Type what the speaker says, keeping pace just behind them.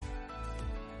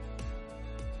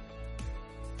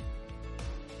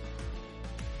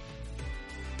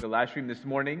the live stream this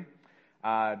morning.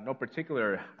 No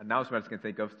particular announcement I can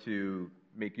think of to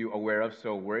make you aware of,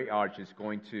 so we are just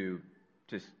going to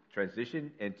just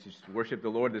transition and just worship the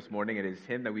Lord this morning. It is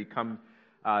Him that we come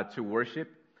to worship.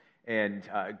 And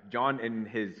John in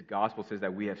his gospel says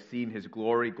that we have seen His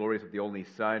glory, glories of the only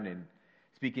Son, and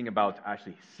speaking about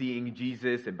actually seeing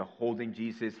Jesus and beholding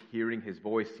Jesus, hearing His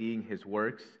voice, seeing His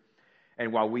works.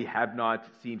 And while we have not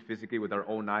seen physically with our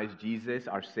own eyes Jesus,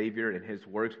 our Savior, and His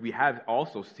works, we have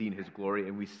also seen His glory,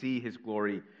 and we see His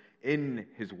glory in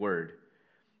His Word.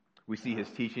 We see His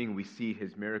teaching, we see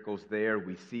His miracles there,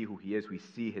 we see who He is, we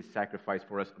see His sacrifice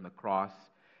for us on the cross.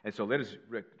 And so let us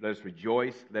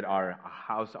rejoice, let our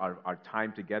house, our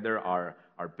time together, our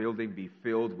building be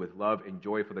filled with love and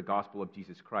joy for the gospel of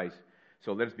Jesus Christ.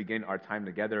 So let us begin our time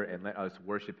together and let us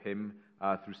worship Him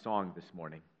through song this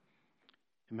morning.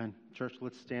 Amen. Church,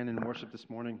 let's stand and worship this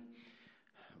morning.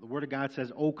 The Word of God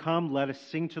says, "O come, let us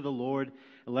sing to the Lord,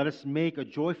 and let us make a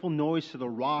joyful noise to the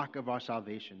rock of our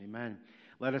salvation." Amen.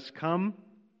 Let us come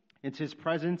into His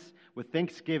presence with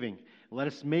thanksgiving. Let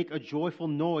us make a joyful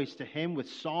noise to Him with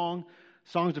songs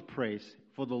of praise.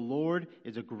 For the Lord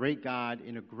is a great God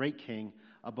and a great King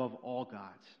above all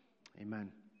gods.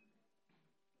 Amen.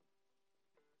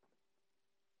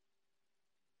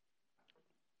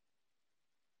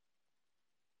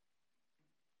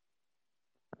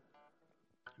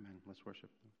 Amen. Let's worship.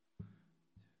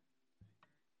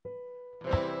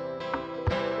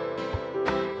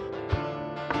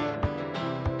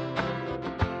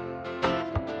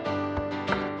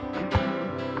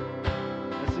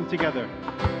 Let's sing together.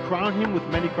 Crown Him with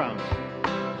many crowns.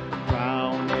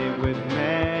 Crown Him with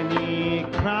many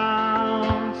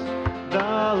crowns.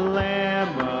 The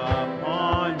Lamb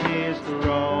upon His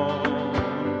throne.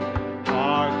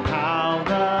 Hark how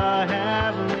the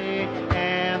heavenly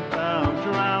anthem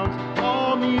drowns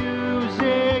all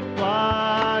music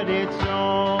but its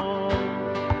own.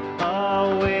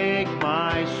 Awake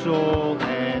my soul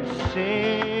and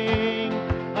sing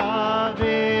of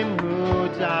Him who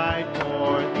died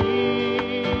for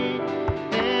thee,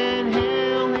 and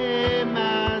hail Him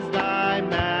as thy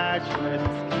matchless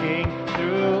King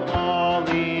through all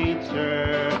eternity.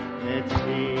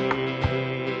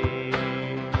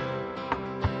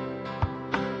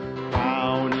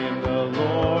 Crown Him the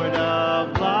Lord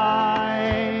of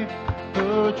life,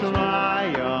 who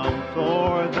triumphed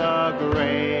o'er the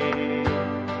grave,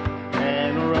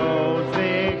 and rose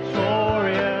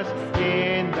victorious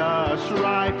in the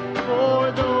strife.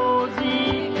 For those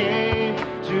He came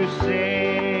to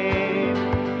save,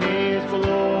 His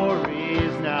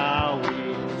glories now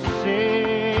we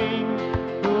sing,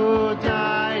 who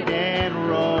died and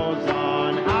rose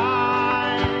on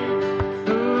high,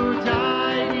 who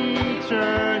died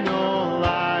eternal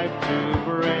life to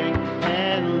bring,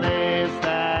 and lives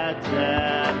that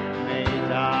death may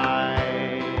die.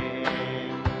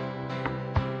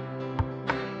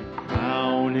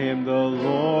 Crown Him the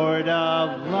Lord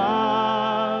of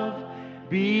love,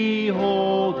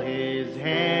 behold His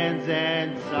hands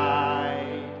and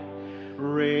side,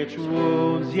 rich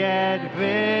wounds yet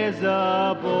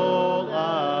visible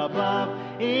above,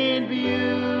 in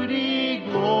beauty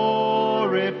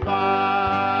glorified.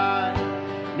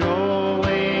 No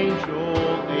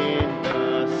angel in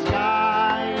the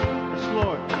sky, yes,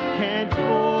 Lord, can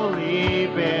fully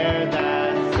bear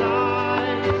that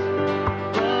size,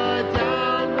 but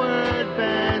downward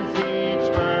bends each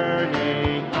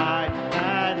burning eye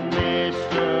at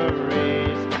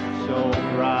mysteries so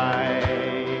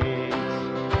bright.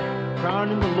 Crown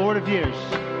Him the Lord of years.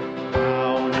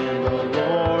 Crown Him the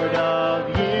Lord of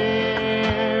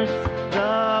years,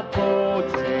 the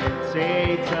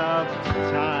potentate of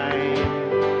time,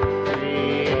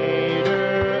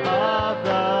 creator of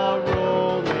the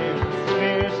rolling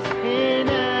spheres,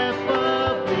 ineffably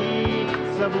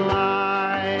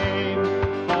sublime.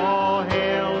 All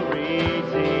hail,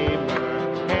 Redeemer,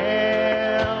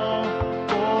 hail,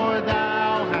 for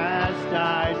Thou hast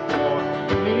died for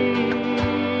me.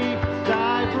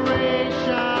 Thy praise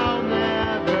shall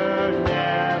never,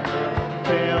 never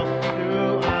fail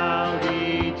throughout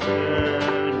eternity.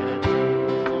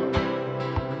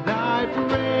 Thy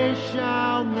praise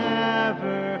shall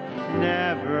never,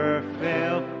 never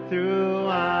fail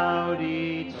throughout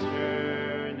eternity.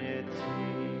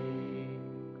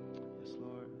 Yes,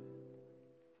 Lord.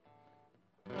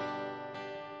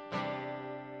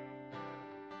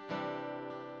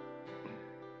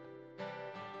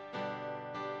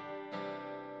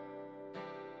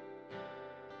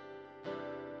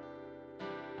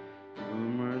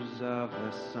 Rumors of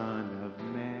the Son of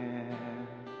Man,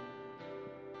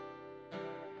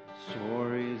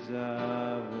 stories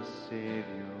of a Savior,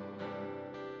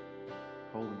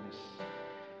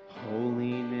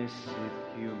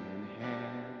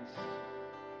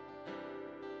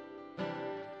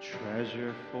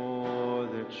 treasure for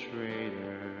the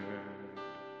traitor.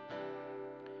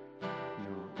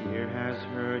 No ear has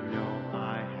heard, no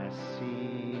eye has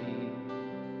seen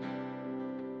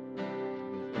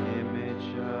the image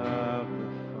of the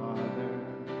Father,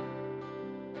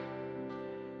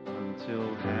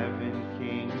 until heaven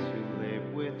came to live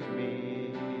with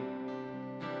me,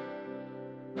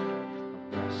 a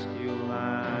rescue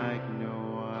like no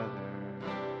other.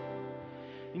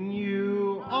 And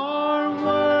you are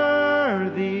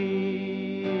worthy.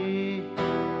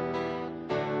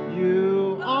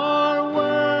 You are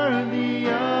worthy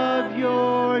of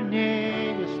your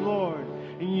name, yes, Lord.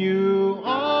 And you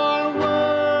are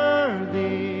worthy.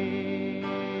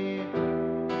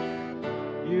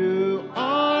 You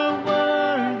are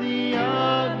worthy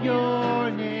of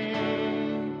your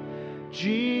name,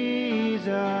 Jesus.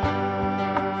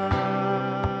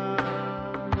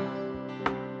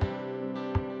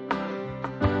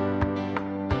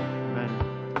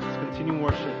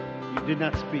 Worship. You did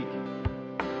not speak.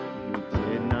 You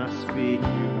did not speak.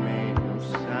 You made no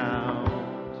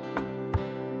sound.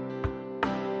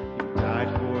 You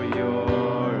died for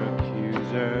your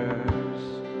accusers.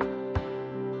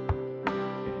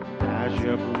 And as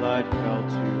your blood fell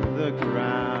to the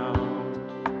ground,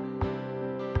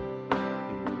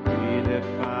 you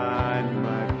redefined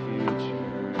my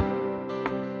future.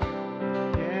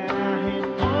 Yeah, and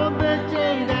on the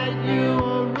day that you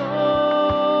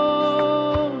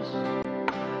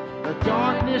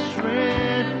darkness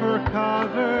ran for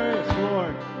cover, yes,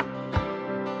 Lord.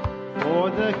 For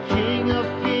the King of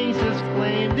Kings has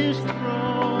claimed his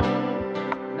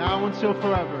throne, now until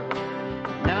forever.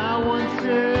 Now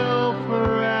until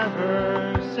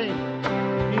forever. Sing.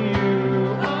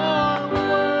 You are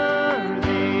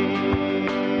worthy.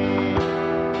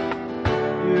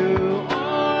 You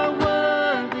are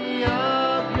worthy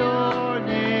of your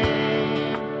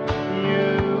name.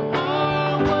 You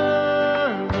are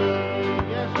worthy.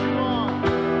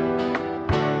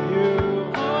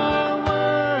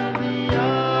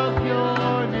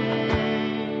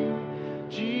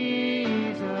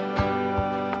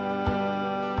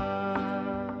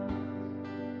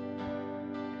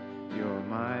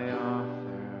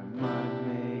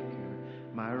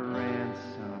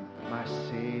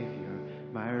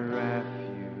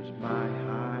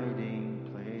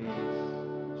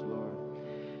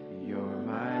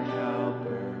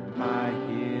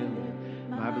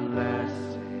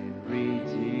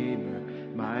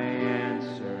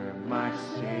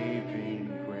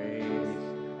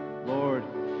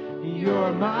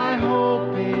 You're my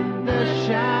hope in the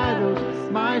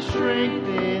shadows, my strength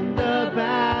in the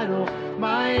battle,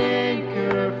 my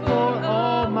anchor for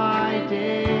all my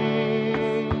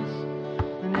days.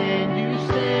 And then you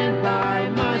stand by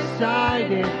my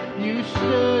side and you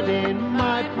stood in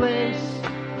my place.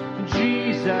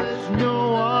 Jesus,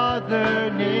 no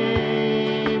other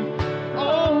name.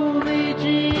 Only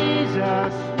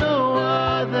Jesus, no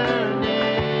other name.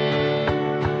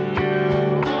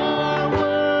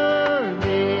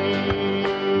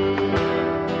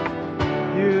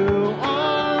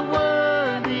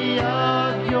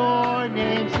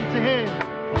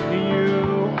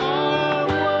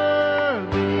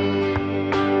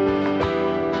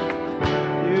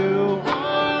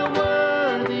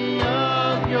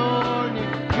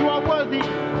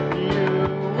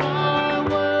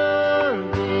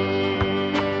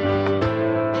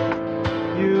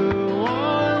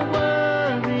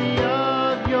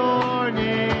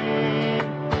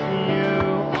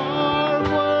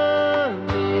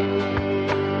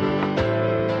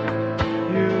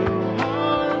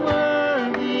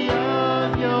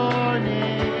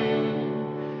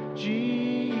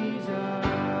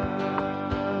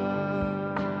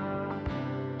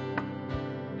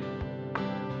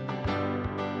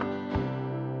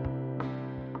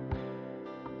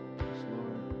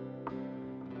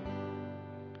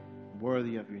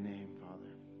 Worthy of your name,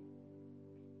 Father.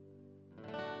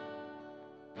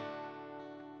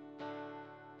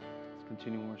 Let's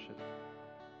continue worship.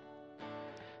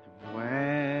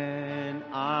 When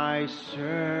I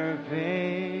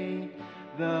survey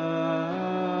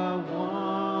the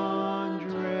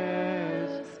wondrous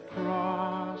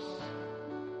cross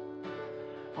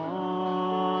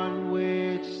on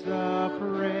which the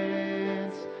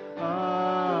Prince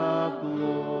of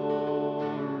Glory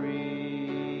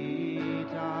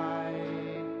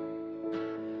died,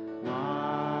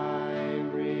 my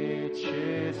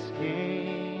richest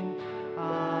gain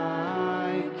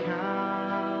I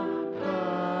count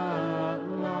but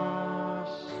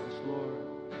loss, Lord,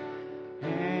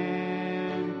 and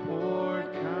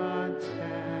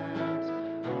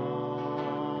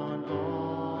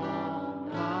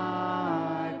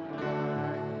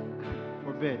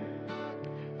forbid.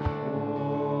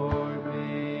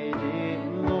 Forbid it,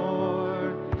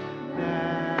 Lord,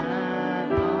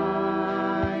 that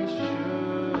I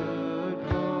should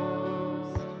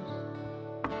boast,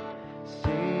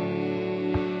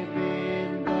 save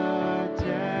in the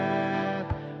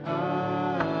death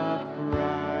of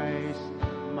Christ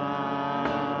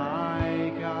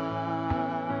my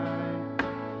God.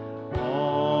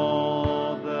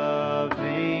 All the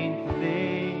vain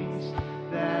things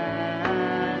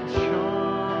that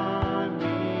charm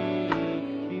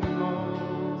me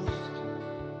most,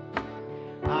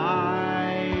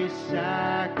 I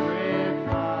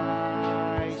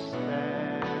sacrifice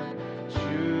them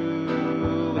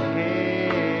to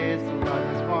His blood,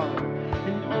 His Father.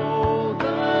 And oh,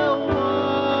 the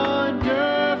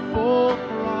wonderful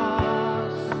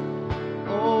cross!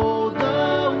 Oh,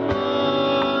 the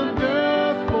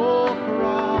wonderful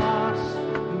cross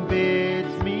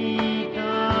bids me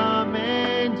come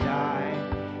and die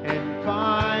and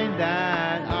find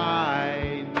that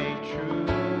I may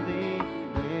truly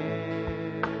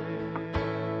live.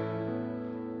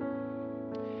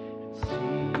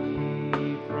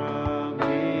 See from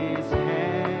His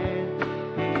hand,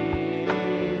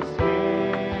 His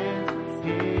hands,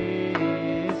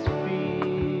 His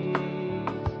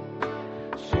feet,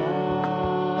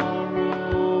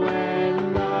 sorrow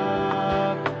and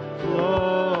love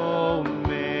flow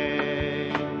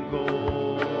mingled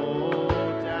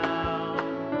down.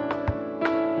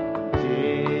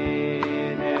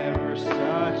 Did ever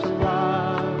such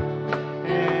love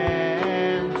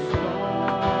and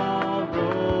sorrow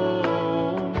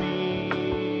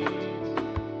meet,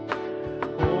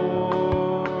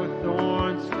 or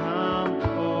thorns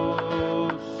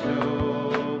compose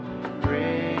so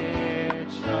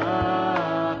rich a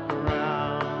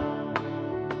crown?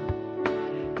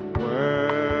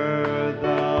 Were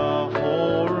the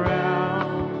whole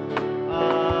realm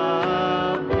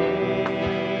of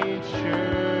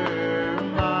nature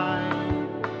mine,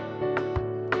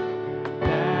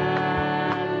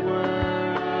 that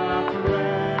were a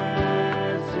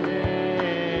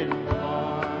present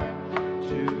far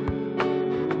too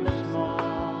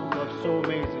small. Love so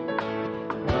amazing.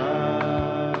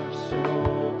 Love so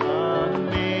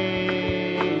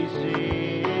amazing,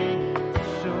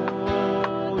 so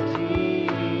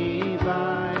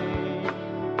divine,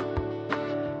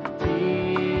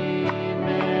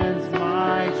 demands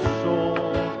my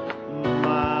soul,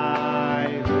 my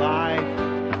life,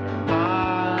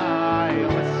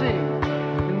 let's sing.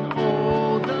 And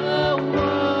oh, the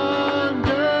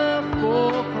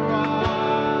wonderful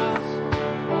cross,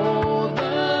 oh,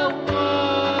 the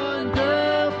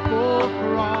wonderful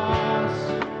cross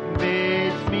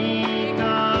bids me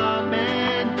come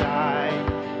and die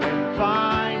and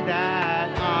find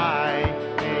that I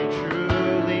may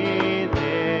truly live.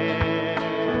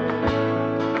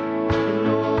 And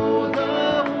oh,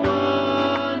 the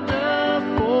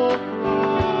wonderful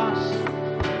cross,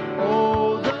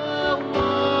 oh, the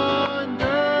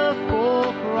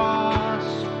wonderful cross,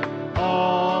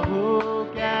 all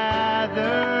who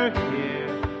gather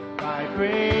here by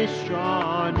grace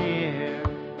draw near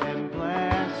and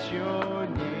bless your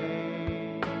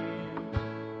name.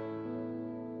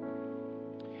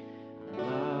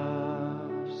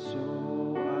 Love so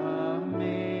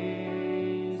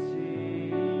amazing,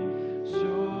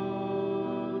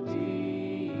 so divine,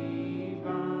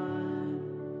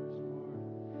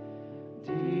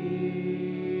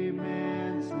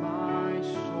 demands my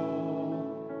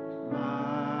soul,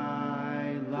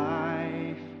 my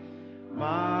life,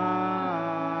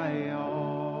 my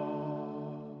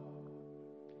all.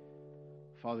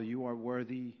 Father, you are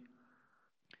worthy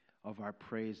of our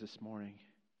praise this morning.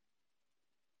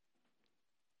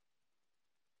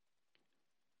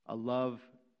 A love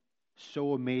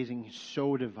so amazing,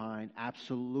 so divine,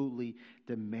 absolutely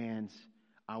demands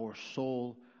our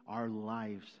soul, our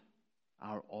lives,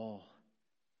 our all.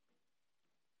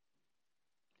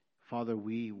 Father,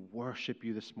 we worship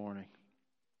you this morning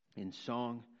in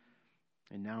song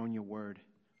and now in your word.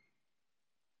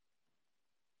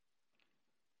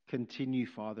 Continue,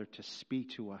 Father, to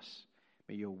speak to us.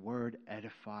 May your word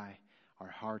edify our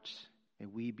hearts. May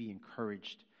we be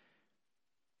encouraged.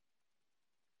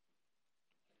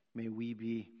 May we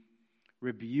be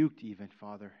rebuked even,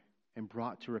 Father, and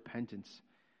brought to repentance.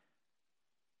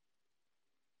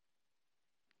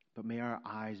 But may our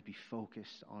eyes be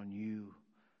focused on you,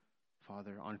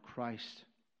 Father, on Christ,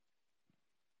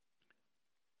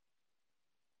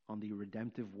 on the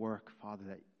redemptive work, Father,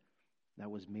 that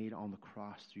was made on the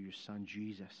cross through your Son,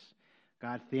 Jesus.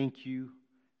 God, thank you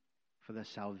for the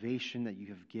salvation that you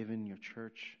have given your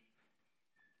church.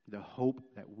 the hope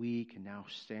that we can now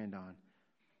stand on.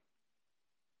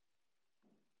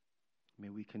 May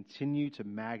we continue to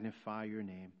magnify your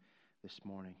name this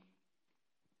morning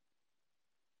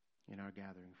in our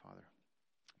gathering, Father.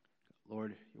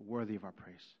 Lord, you're worthy of our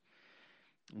praise.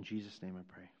 In Jesus' name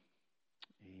I pray.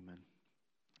 Amen.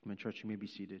 Amen. Church, you may be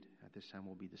seated. At this time,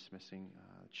 we'll be dismissing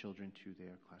children to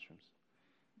their classrooms.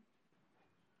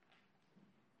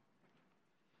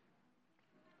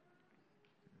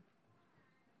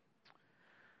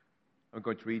 I'm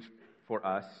going to read for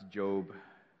us Job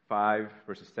 5,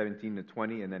 verses 17 to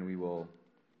 20, and then we will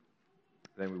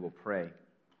pray.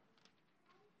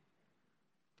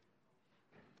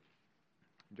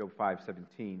 Job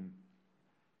 5:17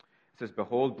 says,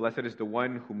 "Behold, blessed is the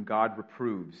one whom God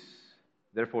reproves.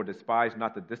 Therefore despise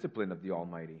not the discipline of the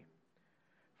Almighty.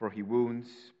 For he wounds,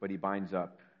 but he binds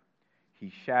up. He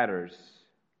shatters,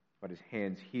 but his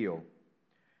hands heal.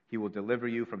 He will deliver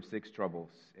you from 6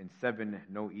 troubles. In 7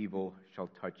 no evil shall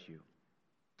touch you."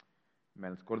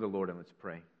 Amen. Let's go to the Lord and let's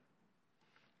pray.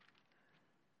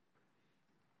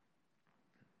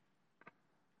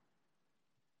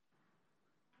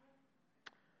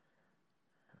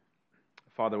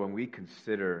 Father, when we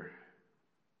consider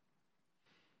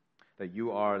that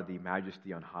you are the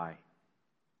majesty on high,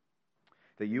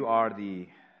 that you are the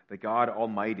God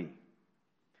Almighty,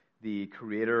 the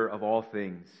creator of all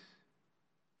things,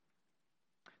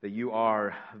 that you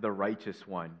are the righteous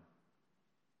one,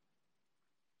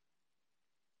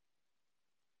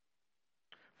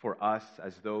 for us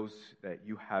as those that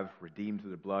you have redeemed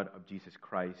through the blood of Jesus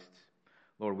Christ,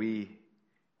 Lord, we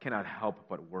cannot help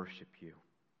but worship you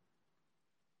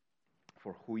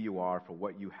for who you are, for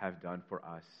what you have done for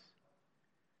us.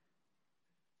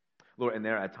 Lord, and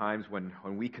there are times when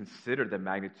we consider the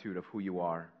magnitude of who you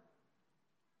are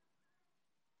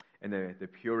and the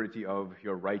purity of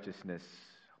your righteousness,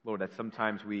 Lord, that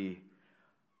sometimes we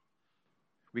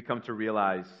come to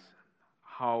realize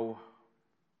how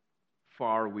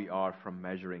far we are from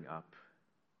measuring up.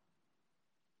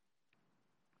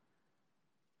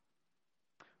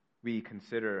 We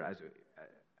consider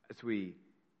as we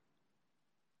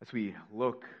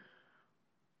look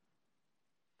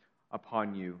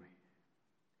upon you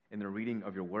in the reading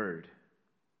of your word,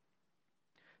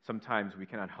 sometimes we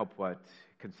cannot help but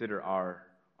consider our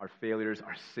failures,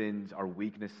 our sins, our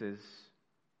weaknesses.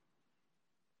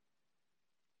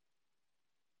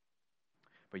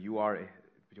 But your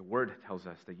word tells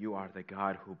us that you are the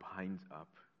God who binds up,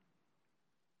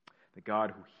 the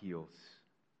God who heals.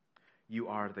 You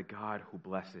are the God who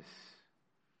blesses.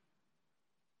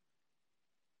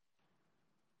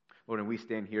 Lord, and we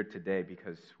stand here today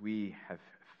because we have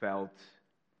felt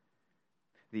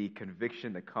the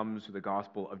conviction that comes with the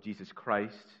gospel of Jesus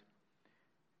Christ.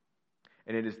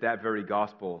 And it is that very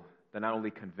gospel that not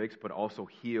only convicts, but also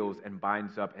heals and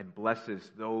binds up and blesses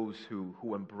those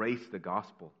who embrace the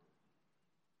gospel,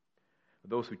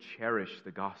 those who cherish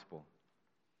the gospel.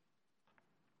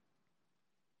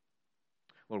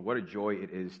 Lord, what a joy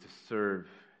it is to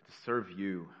serve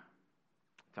you,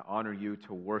 to honor you,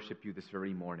 to worship you this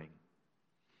very morning.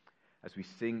 As we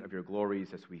sing of your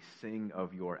glories, as we sing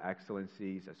of your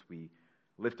excellencies, as we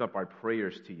lift up our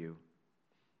prayers to you.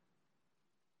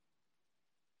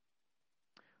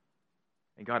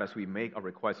 And God, as we make our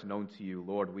requests known to you,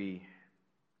 Lord, we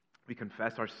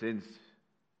confess our sins.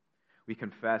 We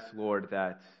confess, Lord,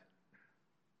 that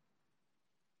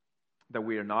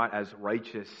we are not as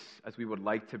righteous as we would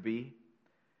like to be,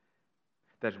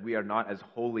 that we are not as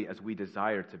holy as we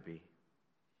desire to be.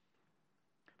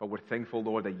 But we're thankful,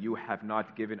 Lord, that you have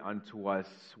not given unto us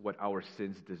what our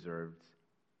sins deserved,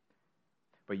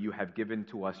 but you have given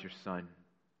to us your Son,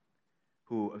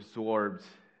 who absorbed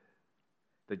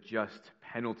the just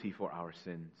penalty for our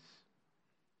sins,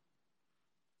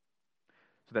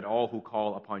 so that all who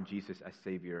call upon Jesus as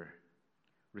Savior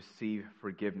receive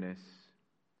forgiveness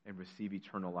and receive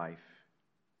eternal life.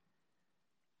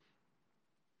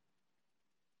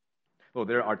 Lord,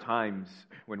 there are times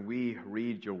when we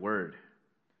read your word.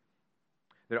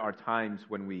 There are times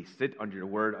when we sit under your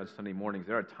word on Sunday mornings.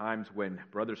 There are times when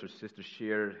brothers or sisters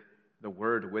share the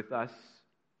word with us.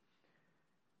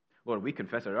 Lord, we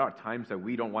confess that there are times that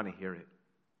we don't want to hear it,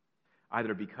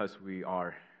 either because we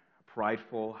are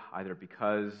prideful, either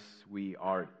because we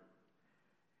are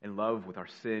in love with our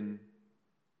sin.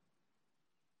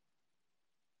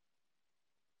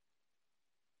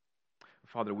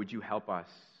 Father, would you help us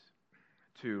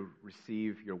to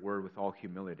receive your word with all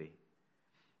humility?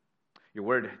 Your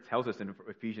word tells us in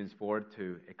Ephesians 4,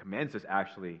 it commands us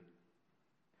actually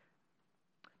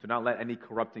to not let any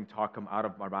corrupting talk come out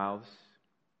of our mouths,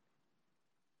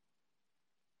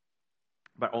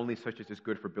 but only such as is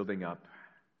good for building up,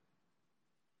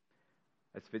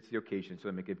 as fits the occasion, so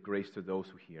that may give grace to those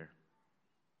who hear.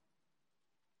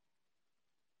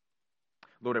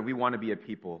 Lord, and we want to be a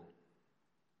people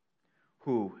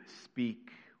who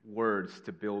speak words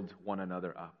to build one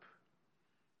another up.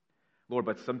 Lord,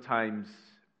 but sometimes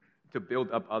to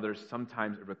build up others,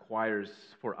 sometimes it requires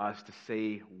for us to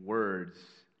say words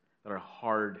that are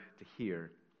hard to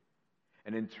hear.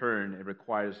 And in turn, it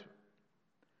requires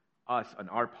us on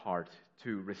our part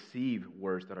to receive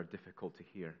words that are difficult to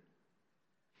hear.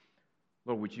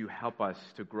 Lord, would you help us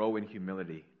to grow in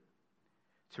humility,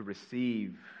 to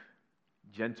receive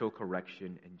gentle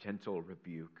correction and gentle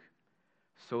rebuke,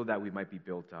 so that we might be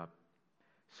built up,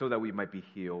 so that we might be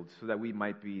healed, so that we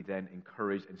might be then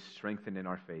encouraged and strengthened in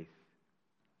our faith.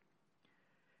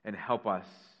 And help us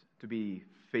to be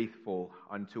faithful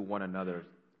unto one another,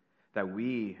 that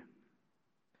we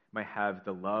might have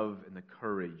the love and the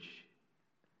courage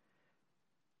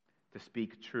to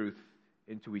speak truth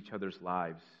into each other's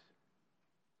lives,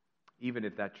 even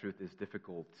if that truth is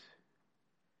difficult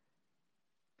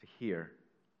to hear.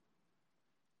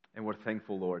 And we're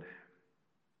thankful, Lord,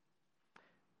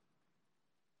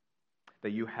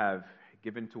 that you have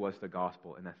given to us the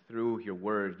gospel, and that through your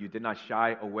word you did not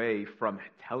shy away from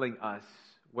telling us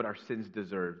what our sins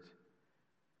deserved,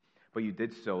 but you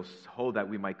did so that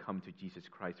we might come to Jesus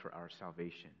Christ for our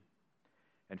salvation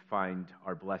and find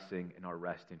our blessing and our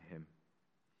rest in him.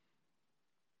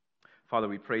 Father,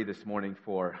 we pray this morning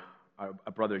for our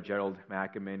brother Gerald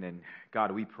Mackaman, and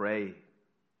God, we pray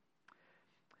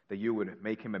that you would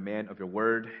make him a man of your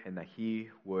word, and that he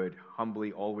would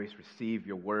humbly always receive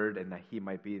your word, and that he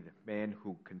might be the man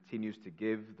who continues to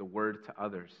give the word to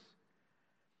others,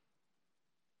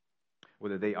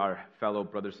 whether they are fellow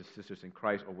brothers and sisters in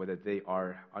Christ or whether they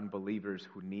are unbelievers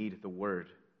who need the word.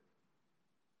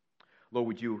 Lord,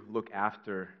 would you look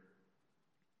after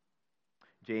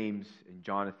James and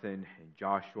Jonathan and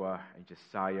Joshua and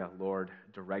Josiah, Lord,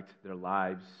 direct their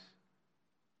lives.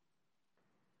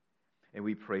 And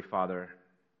we pray, Father,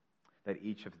 that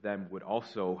each of them would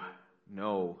also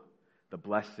know the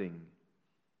blessing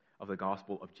of the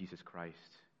gospel of Jesus Christ.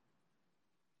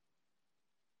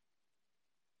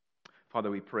 Father,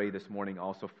 we pray this morning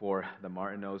also for the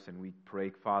Martineaus, and we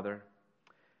pray, Father,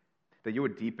 that you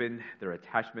would deepen their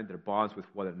attachment, their bonds with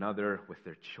one another, with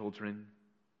their children.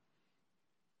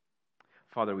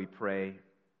 Father, we pray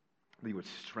that you would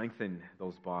strengthen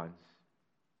those bonds.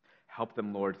 Help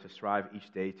them, Lord, to strive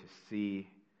each day to see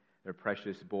their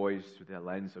precious boys through the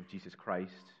lens of Jesus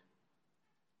Christ.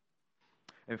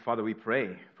 And Father, we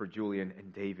pray for Julian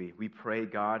and Davy. We pray,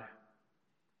 God,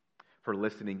 for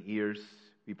listening ears.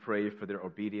 We pray for their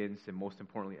obedience. And most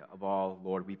importantly of all,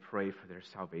 Lord, we pray for their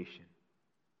salvation.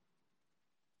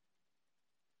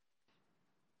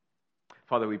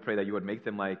 Father, we pray that you would make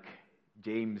them like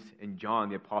James and John,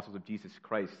 the apostles of Jesus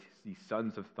Christ, the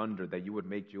sons of thunder, that you would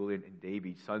make Julian and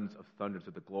Davy sons of thunder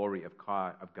to the glory of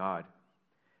God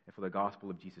and for the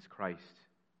gospel of Jesus Christ.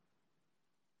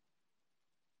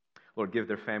 Lord, give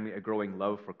their family a growing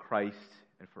love for Christ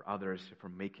and for others, and for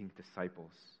making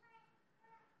disciples.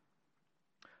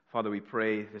 Father, we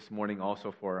pray this morning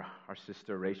also for our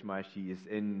sister Reshma. She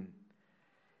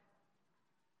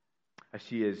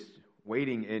is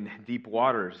waiting in deep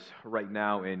waters right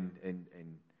now and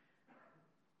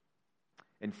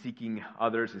seeking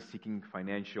others and seeking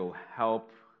financial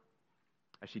help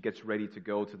as she gets ready to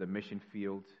go to the mission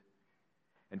field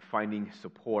and finding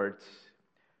support.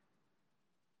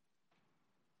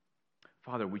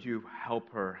 Father, would you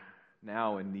help her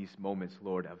now in these moments,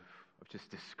 Lord, of just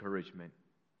discouragement?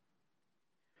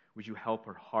 Would you help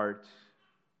her heart?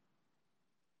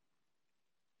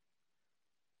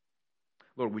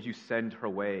 Lord, would you send her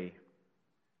way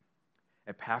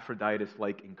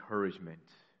Epaphroditus-like encouragement?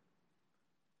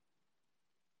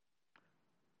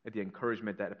 The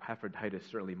encouragement that Epaphroditus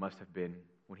certainly must have been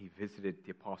when he visited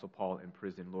the Apostle Paul in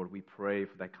prison. Lord, we pray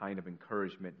for that kind of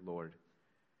encouragement, Lord,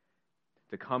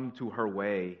 to come to her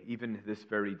way even this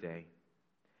very day,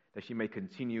 that she may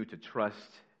continue to trust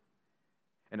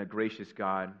in a gracious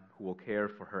God who will care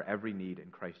for her every need in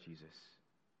Christ Jesus.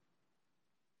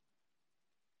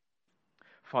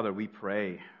 Father, we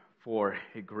pray for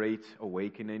a great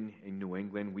awakening in New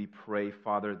England. We pray,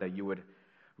 Father, that you would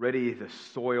ready the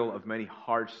soil of many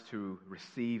hearts to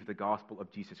receive the gospel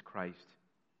of Jesus Christ.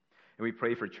 And we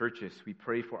pray for churches. We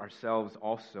pray for ourselves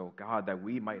also, God, that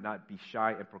we might not be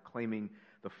shy in proclaiming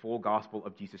the full gospel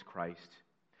of Jesus Christ.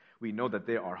 We know that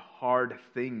there are hard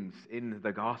things in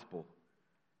the gospel,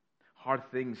 hard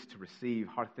things to receive,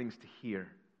 hard things to hear.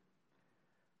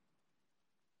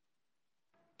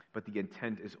 But the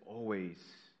intent is always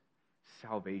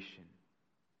salvation.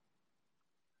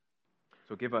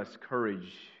 So give us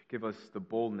courage, give us the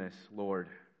boldness, Lord,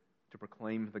 to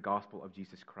proclaim the gospel of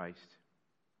Jesus Christ.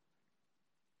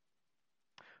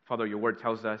 Father, your word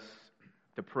tells us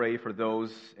to pray for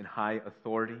those in high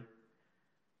authority.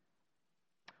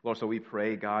 Lord, so we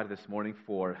pray, God, this morning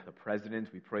for the president.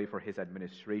 We pray for his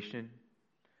administration.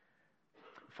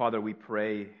 Father, we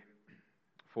pray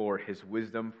for his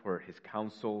wisdom, for his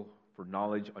counsel, for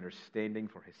knowledge, understanding,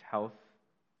 for his health.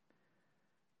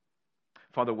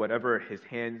 Father, whatever his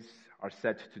hands are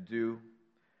set to do,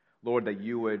 Lord, that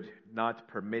you would not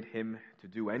permit him to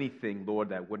do anything, Lord,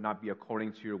 that would not be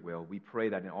according to your will. We pray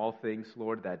that in all things,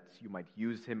 Lord, that you might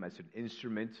use him as an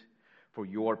instrument for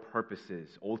your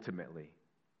purposes, ultimately.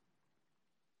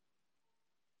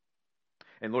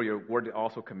 And Lord, your word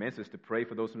also commands us to pray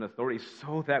for those in authority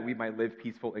so that we might live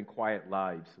peaceful and quiet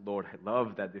lives. Lord, I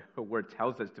love that the word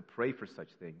tells us to pray for such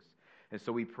things. And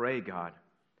so we pray, God,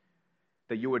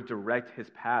 that you would direct his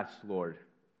paths, Lord,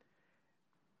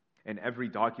 and every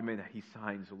document that he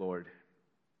signs, Lord,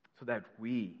 so that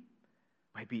we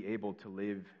might be able to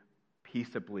live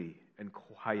peaceably and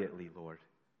quietly, Lord,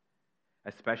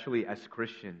 especially as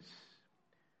Christians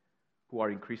who are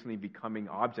increasingly becoming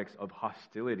objects of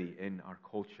hostility in our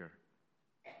culture.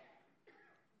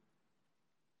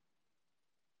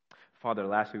 Father,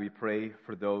 lastly, we pray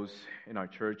for those in our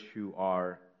church who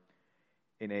are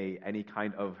in any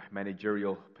kind of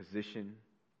managerial position,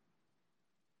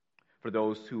 for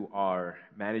those who are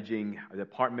managing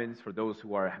departments, for those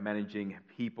who are managing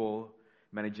people,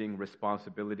 managing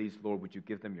responsibilities. Lord, would you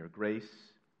give them your grace?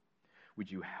 Would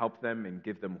you help them and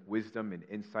give them wisdom and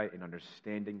insight and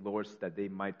understanding, Lord, so that they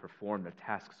might perform their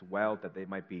tasks well, that they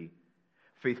might be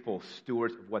faithful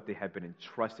stewards of what they have been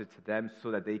entrusted to them,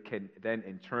 so that they can then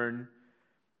in turn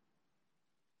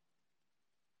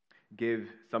give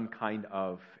some kind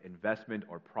of investment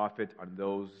or profit on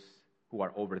those who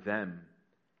are over them,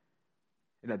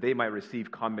 and that they might receive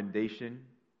commendation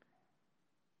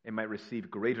and might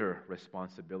receive greater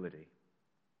responsibility,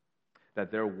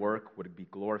 that their work would be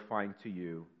glorifying to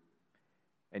you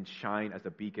and shine as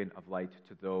a beacon of light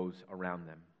to those around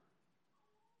them.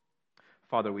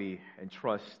 Father, we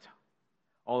entrust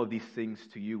all of these things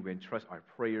to you. We entrust our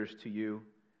prayers to you.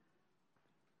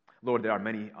 Lord, there are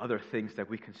many other things that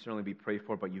we can certainly be prayed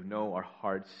for, but you know our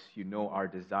hearts, you know our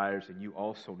desires, and you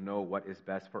also know what is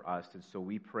best for us. And so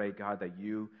we pray, God, that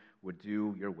you would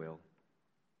do your will.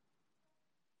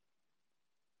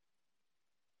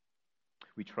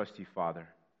 We trust you, Father.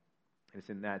 And it's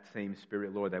in that same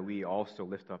spirit, Lord, that we also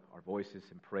lift up our voices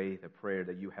and pray the prayer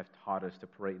that you have taught us to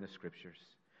pray in the Scriptures.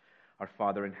 Our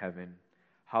Father in heaven,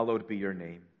 hallowed be your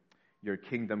name. Your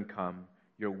kingdom come.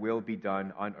 Your will be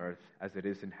done on earth as it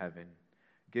is in heaven.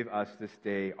 Give us this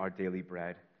day our daily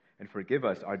bread, and forgive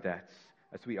us our debts,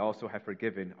 as we also have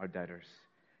forgiven our debtors.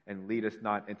 And lead us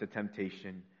not into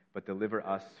temptation, but deliver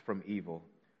us from evil.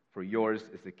 For yours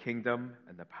is the kingdom,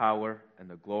 and the power, and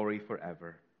the glory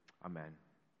forever. Amen.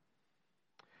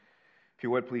 If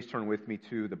you would, please turn with me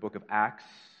to the book of Acts.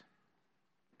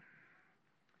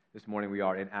 This morning we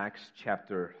are in Acts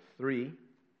chapter 3.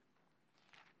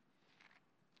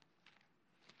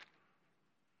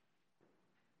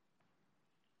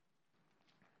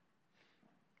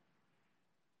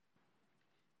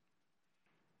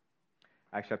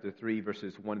 Acts chapter 3,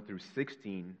 verses 1 through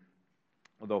 16.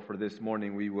 Although for this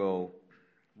morning we will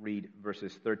read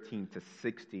verses 13 to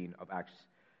 16 of Acts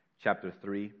chapter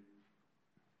 3.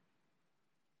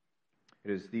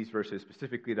 It is these verses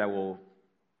specifically that will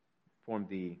form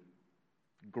the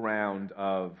ground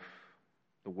of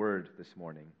the word this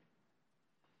morning.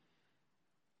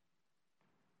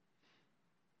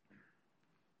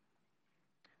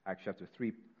 Acts chapter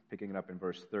 3, picking it up in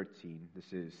verse 13.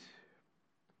 This is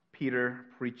Peter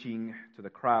preaching to the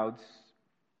crowds.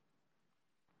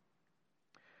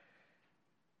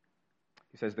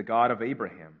 He says, "The God of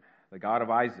Abraham, the God of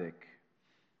Isaac,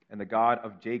 and the God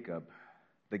of Jacob,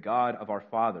 the God of our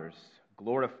fathers,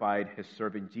 glorified his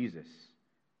servant Jesus,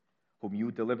 whom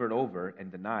you delivered over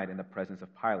and denied in the presence of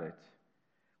Pilate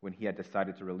when he had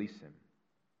decided to release him.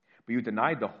 But you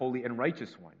denied the holy and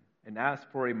righteous one and asked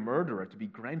for a murderer to be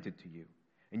granted to you,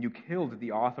 and you killed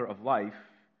the author of life,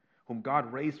 whom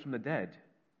God raised from the dead.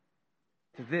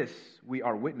 To this we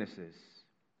are witnesses,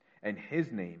 and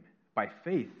his name, by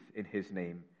faith in his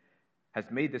name, has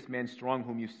made this man strong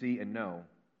whom you see and know.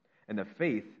 And the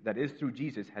faith that is through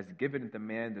Jesus has given the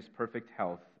man this perfect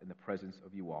health in the presence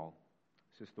of you all."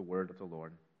 This is the word of the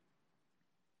Lord.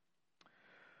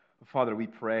 Father, we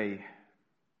pray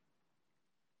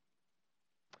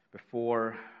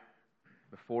before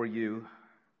you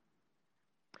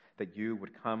that you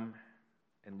would come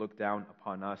and look down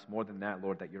upon us. More than that,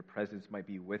 Lord, that your presence might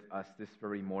be with us this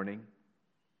very morning.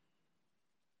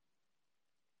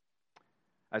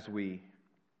 As we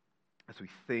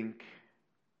think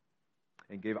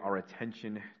and give our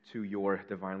attention to your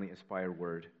divinely inspired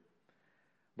word.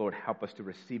 Lord, help us to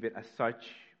receive it as such.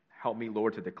 Help me,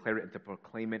 Lord, to declare it and to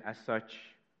proclaim it as such.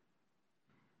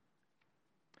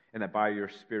 And that by your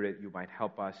Spirit you might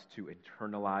help us to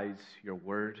internalize your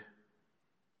word.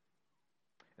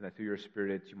 And that through your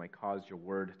Spirit you might cause your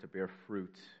word to bear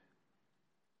fruit.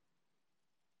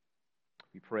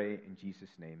 We pray in Jesus'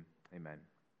 name. Amen.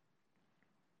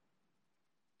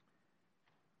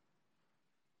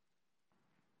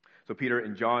 So Peter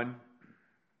and John,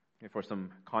 and for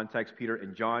some context, Peter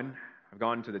and John have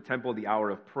gone to the temple, the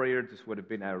hour of prayer. This would have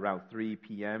been at around 3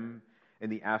 p.m. in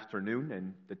the afternoon,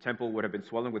 and the temple would have been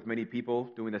swelling with many people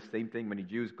doing the same thing, many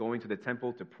Jews going to the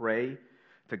temple to pray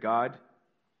to God.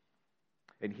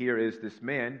 And here is this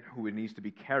man who needs to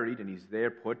be carried, and he's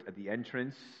there put at the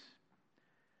entrance,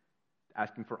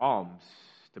 asking for alms,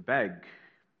 to beg.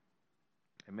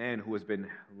 A man who has been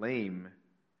lame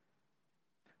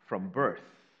from birth.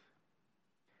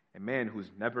 A man who's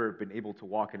never been able to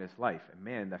walk in his life. A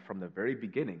man that from the very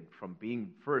beginning, from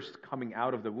being first coming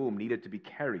out of the womb, needed to be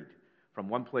carried from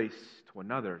one place to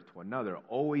another,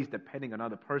 always depending on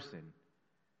another person.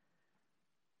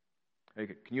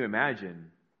 Can you imagine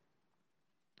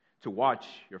to watch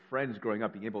your friends growing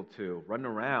up being able to run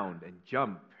around and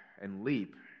jump and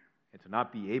leap and to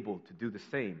not be able to do the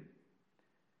same?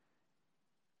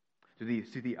 To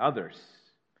see the others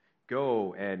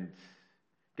go and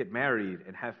get married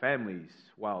and have families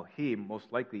while he most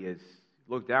likely is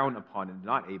looked down upon and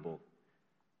not able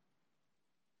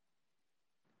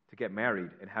to get married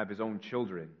and have his own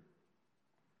children,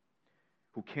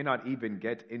 who cannot even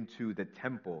get into the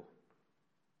temple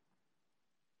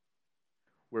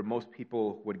where most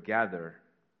people would gather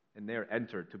and there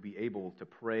enter to be able to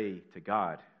pray to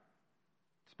God,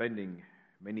 spending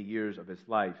many years of his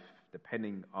life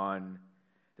depending on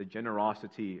the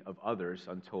generosity of others,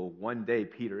 until one day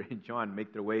Peter and John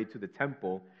make their way to the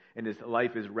temple and his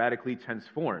life is radically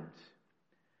transformed.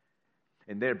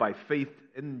 And there, by faith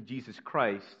in Jesus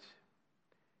Christ,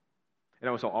 and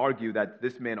I also argue that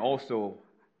this man also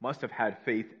must have had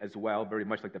faith as well, very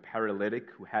much like the paralytic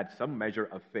who had some measure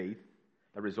of faith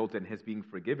that resulted in his being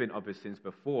forgiven of his sins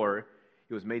before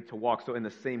he was made to walk. So in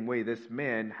the same way, this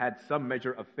man had some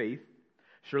measure of faith,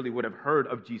 surely would have heard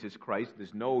of Jesus Christ.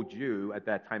 There's no Jew at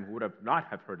that time who would have not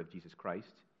have heard of Jesus Christ.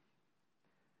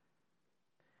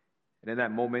 And in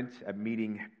that moment, at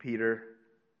meeting Peter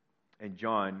and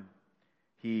John,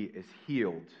 he is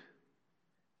healed.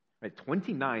 Right,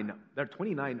 there are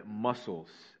 29 muscles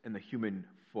in the human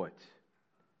foot.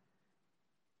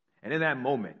 And in that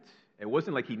moment, it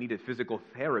wasn't like he needed physical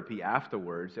therapy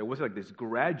afterwards. It wasn't like this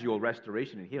gradual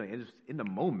restoration and healing. It was in the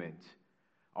moment.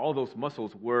 All those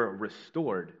muscles were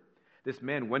restored. This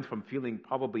man went from feeling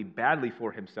probably badly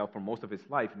for himself for most of his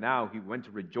life. Now he went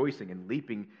to rejoicing and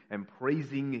leaping and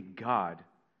praising God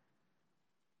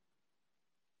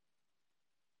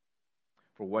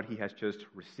for what he has just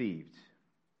received.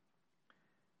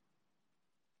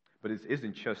 But it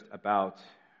isn't just about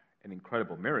an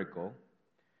incredible miracle.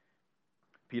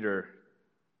 Peter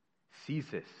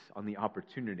seizes on the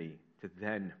opportunity to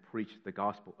then preach the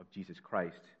gospel of Jesus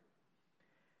Christ.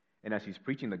 And as he's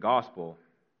preaching the gospel,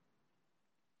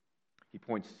 he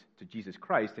points to Jesus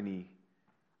Christ and he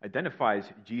identifies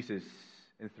Jesus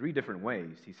in 3 different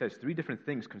ways. He says 3 different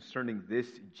things concerning this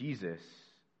Jesus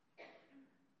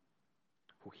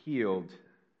who healed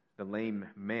the lame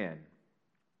man.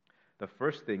 The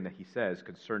first thing that he says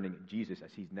concerning Jesus,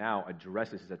 as he now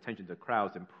addresses his attention to the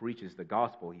crowds and preaches the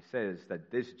gospel, he says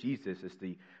that this Jesus is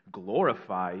the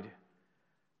glorified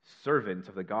servant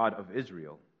of the God of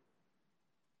Israel.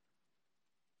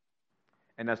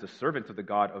 And as the servant of the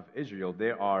God of Israel,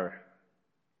 there are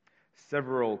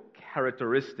several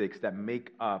characteristics that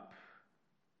make up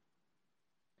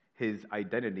his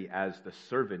identity as the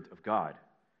servant of God.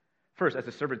 First, as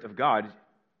a servant of God,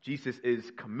 Jesus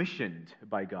is commissioned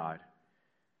by God.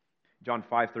 John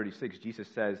 5:36, Jesus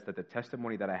says that the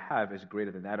testimony that I have is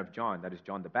greater than that of John, that is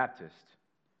John the Baptist.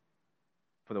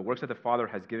 For the works that the Father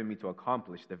has given me to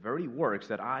accomplish, the very works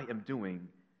that I am doing,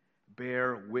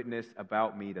 bear witness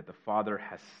about me that the Father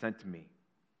has sent me.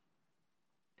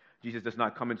 Jesus does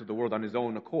not come into the world on his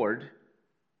own accord,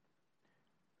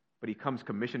 but he comes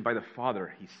commissioned by the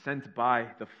Father. He's sent by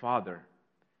the Father.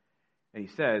 And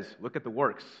he says, look at the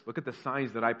works, look at the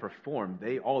signs that I perform.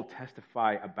 They all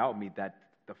testify about me that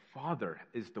the Father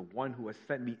is the one who has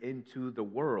sent me into the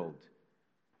world.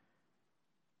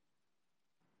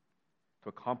 to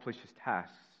accomplish his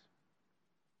tasks.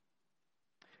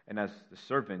 And as the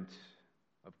servant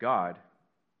of God,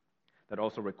 that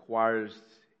also requires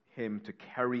him to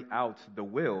carry out the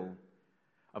will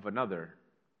of another,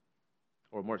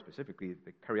 or more specifically,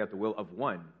 to carry out the will of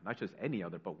one, not just any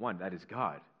other, but one, that is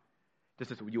God.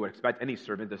 Just as you would expect any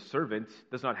servant, the servant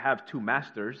does not have two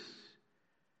masters,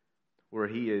 where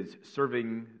he is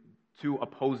serving two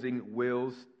opposing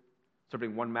wills,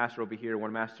 serving one master over here,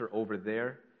 one master over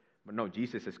there. But no,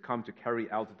 Jesus has come to carry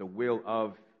out the will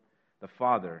of the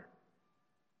Father.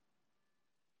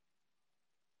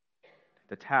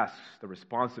 The tasks, the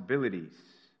responsibilities,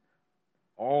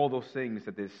 all those things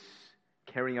that this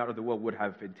carrying out of the will would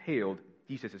have entailed,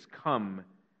 Jesus has come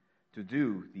to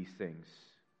do these things.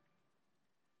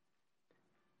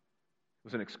 It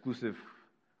was an exclusive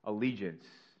allegiance.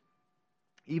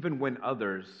 Even when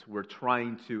others were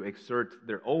trying to exert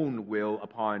their own will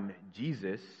upon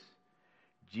Jesus,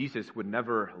 Jesus would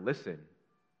never listen.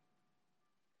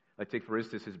 Like take, for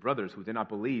instance, his brothers who did not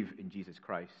believe in Jesus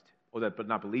Christ, or that but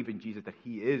not believe in Jesus that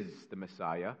he is the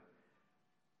Messiah.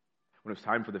 When it was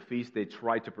time for the feast, they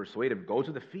tried to persuade him, go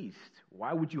to the feast.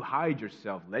 Why would you hide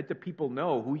yourself? Let the people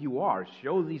know who you are.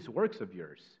 Show these works of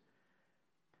yours.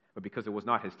 But because it was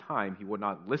not his time, he would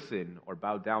not listen or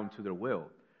bow down to their will.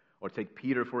 Or take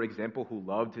Peter, for example, who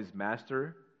loved his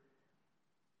master.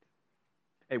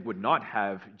 It would not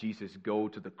have Jesus go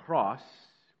to the cross,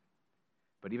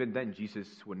 but even then Jesus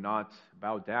would not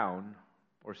bow down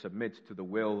or submit to the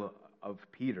will of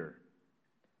Peter,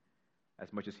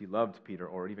 as much as he loved Peter,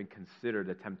 or even consider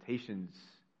the temptations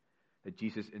that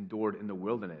Jesus endured in the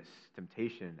wilderness,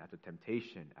 temptation after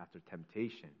temptation after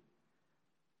temptation.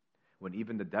 When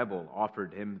even the devil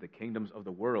offered him the kingdoms of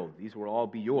the world, these will all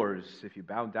be yours if you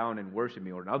bow down and worship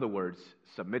me, or in other words,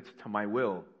 submit to my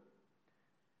will.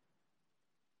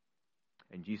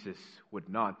 And Jesus would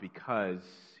not, because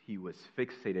he was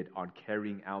fixated on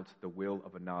carrying out the will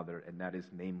of another, and that is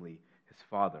namely his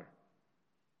Father.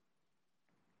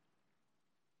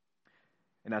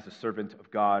 And as a servant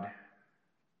of God,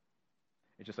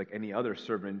 and just like any other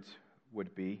servant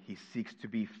would be, he seeks to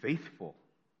be faithful.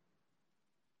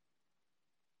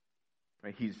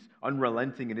 Right? He's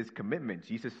unrelenting in his commitment.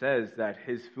 Jesus says that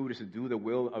his food is to do the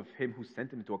will of him who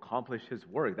sent him to accomplish his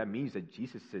work. That means that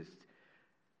Jesus'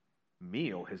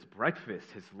 meal, his breakfast,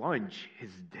 his lunch,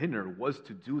 his dinner was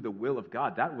to do the will of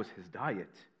God. That was his diet.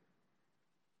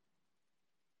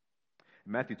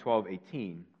 In Matthew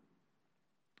 12:18,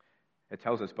 it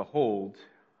tells us, behold,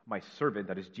 my servant,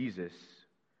 that is Jesus,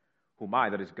 whom I,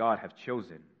 that is God, have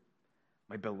chosen,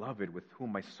 my beloved, with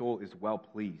whom my soul is well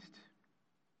pleased.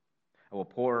 I will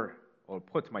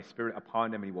put my spirit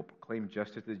upon him, and he will proclaim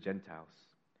justice to the Gentiles.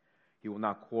 He will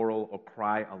not quarrel or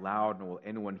cry aloud, nor will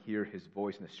anyone hear his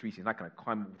voice in the streets. He's not going to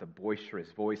come with a boisterous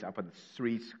voice up on the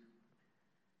streets.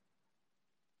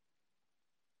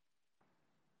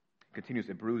 Continues,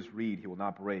 a bruised reed he will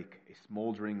not break, a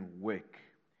smoldering wick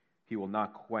he will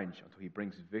not quench, until he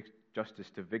brings justice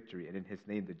to victory, and in his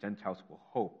name the Gentiles will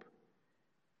hope.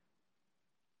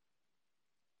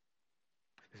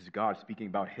 This is God speaking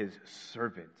about his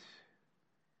servant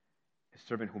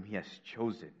whom he has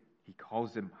chosen. He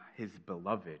calls him his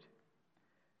beloved.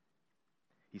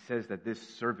 He says that this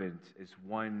servant is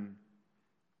one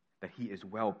that he is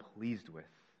well pleased with.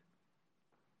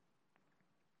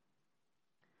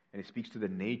 And it speaks to the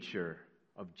nature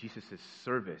of Jesus'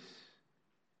 service.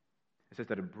 It says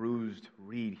that a bruised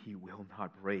reed he will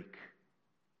not break.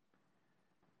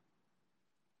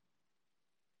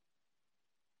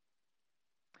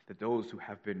 That those who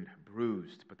have been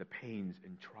bruised by the pains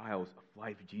and trials of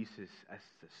life, Jesus, as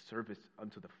the service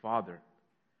unto the Father,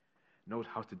 knows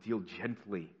how to deal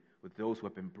gently with those who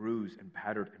have been bruised and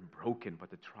battered and broken by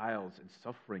the trials and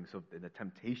sufferings and the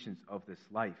temptations of this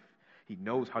life. He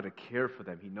knows how to care for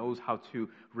them. He knows how to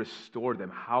restore them,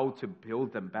 how to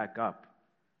build them back up.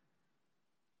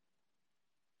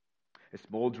 A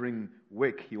smoldering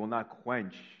wick he will not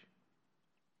quench.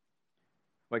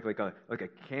 Like a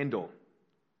candle,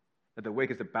 that the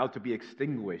wick is about to be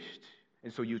extinguished.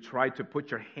 And so you try to put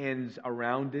your hands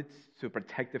around it to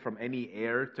protect it from any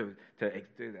air,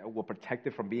 will protect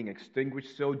it from being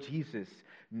extinguished. So Jesus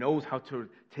knows how to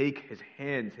take his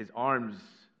hands, his arms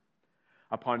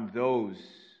upon those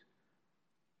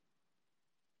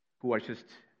who are just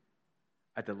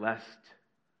at the last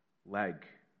leg.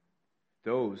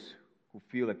 Those who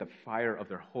feel that the fire of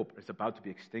their hope is about to be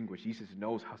extinguished. Jesus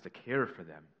knows how to care for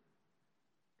them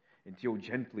and deal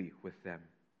gently with them.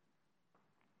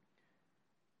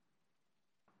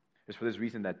 It's for this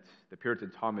reason that the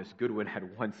Puritan Thomas Goodwin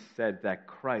had once said that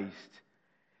Christ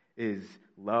is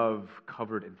love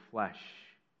covered in flesh.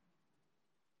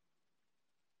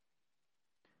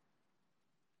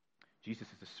 Jesus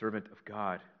is a servant of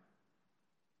God.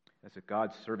 As a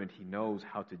God's servant, he knows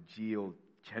how to deal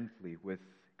gently with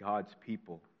God's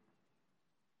people.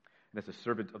 And as a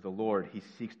servant of the Lord, he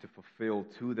seeks to fulfill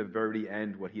to the very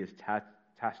end what he is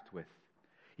tasked with.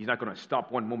 He's not going to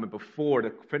stop one moment before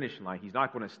the finish line. He's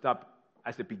not going to stop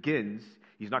as it begins.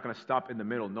 He's not going to stop in the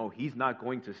middle. No, he's not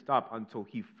going to stop until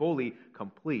he fully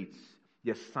completes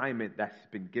the assignment that's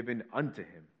been given unto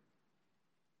him.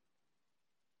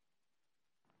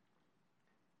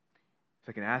 It's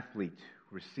like an athlete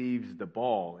who receives the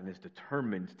ball and is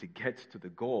determined to get to the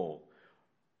goal.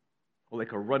 Or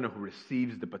like a runner who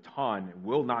receives the baton and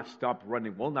will not stop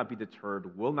running, will not be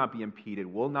deterred, will not be impeded,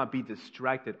 will not be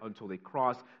distracted until they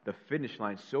cross the finish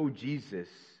line. So Jesus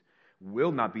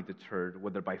will not be deterred,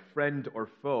 whether by friend or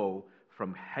foe,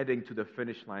 from heading to the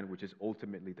finish line, which is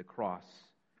ultimately the cross.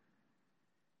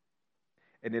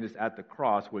 And it is at the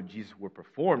cross where Jesus will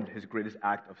perform his greatest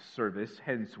act of service,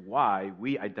 hence why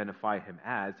we identify him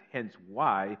as, hence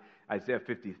why Isaiah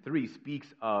 53 speaks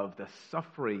of the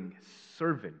suffering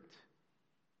servant.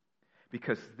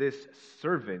 Because this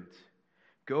servant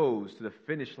goes to the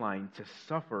finish line to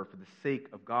suffer for the sake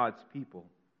of God's people.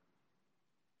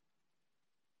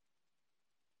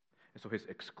 And so his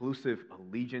exclusive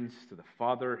allegiance to the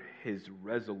Father, his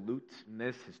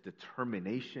resoluteness, his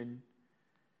determination,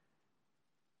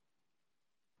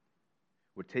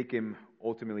 would take him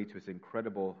ultimately to his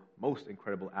most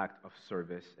incredible act of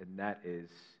service, and that is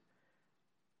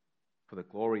for the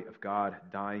glory of God,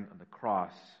 dying on the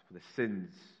cross for the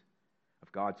sins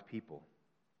of God's people.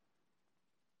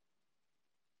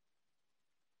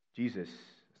 Jesus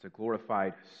is a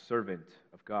glorified servant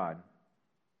of God.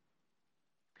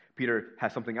 Peter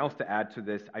has something else to add to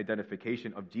this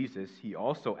identification of Jesus. He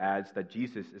also adds that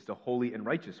Jesus is the holy and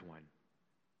righteous one.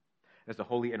 As the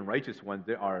holy and righteous one,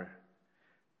 there are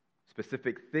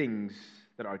specific things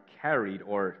that are carried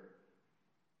or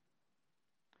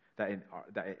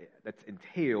that's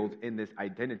entailed in this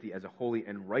identity as a holy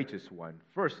and righteous one.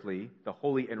 Firstly, the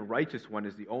holy and righteous one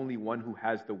is the only one who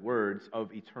has the words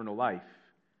of eternal life.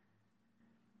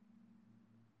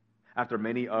 After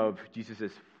many of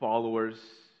Jesus' followers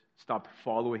stopped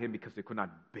following him because they could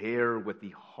not bear with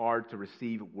the hard to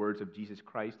receive words of Jesus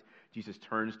Christ, Jesus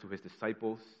turns to his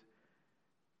disciples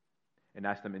and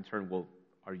asks them in turn, well,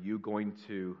 are you going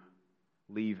to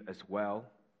leave as well?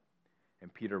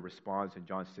 And Peter responds in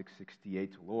John 6:68,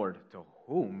 Lord, to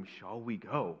whom shall we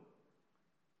go?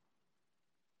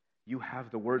 You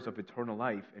have the words of eternal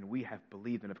life, and we have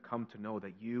believed and have come to know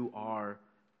that you are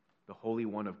the Holy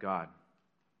One of God.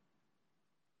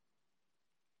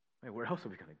 Wait, where else are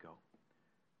we going to go?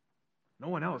 No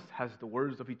one else has the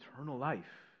words of eternal life.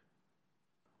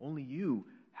 Only you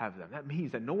have them. That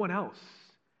means that no one else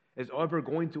is ever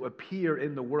going to appear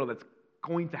in the world that's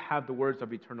going to have the words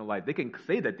of eternal life. They can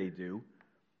say that they do,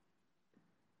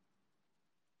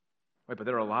 right, but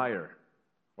they're a liar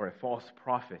or a false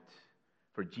prophet.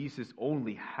 For Jesus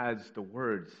only has the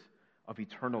words of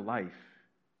eternal life.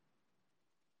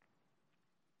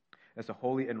 As a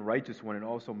holy and righteous one, it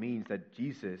also means that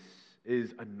Jesus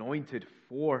is anointed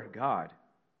for God.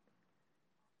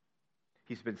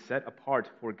 He's been set apart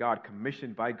for God,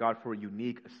 commissioned by God for a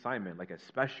unique assignment, like a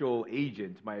special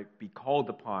agent might be called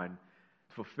upon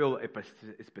to fulfill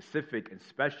a specific and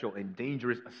special and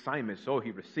dangerous assignment. So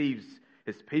he receives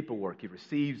his paperwork, he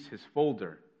receives his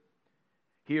folder.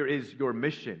 Here is your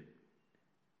mission.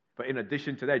 But in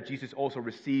addition to that, Jesus also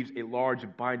receives a large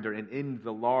binder, and in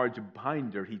the large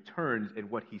binder, he turns, and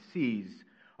what he sees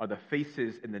are the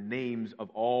faces and the names of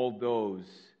all those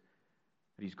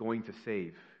that he's going to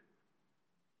save.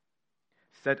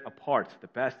 Set apart, the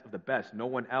best of the best. No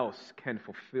one else can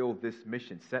fulfill this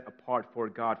mission. Set apart for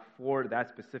God for that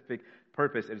specific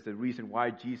purpose. It is the reason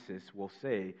why Jesus will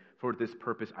say, for this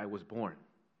purpose I was born.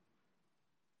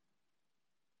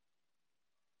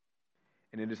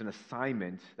 And it is an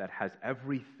assignment that has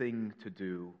everything to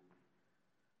do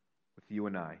with you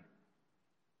and I.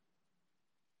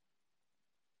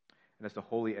 And as the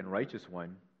holy and righteous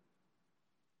one,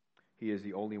 he is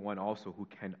the only one also who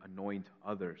can anoint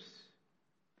others.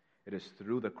 It is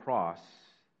through the cross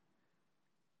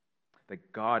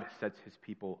that God sets his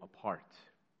people apart.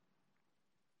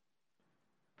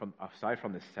 Aside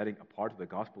from the setting apart of the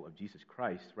gospel of Jesus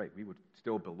Christ, right, we would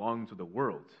still belong to the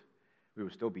world. We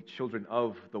would still be children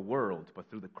of the world, but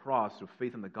through the cross, through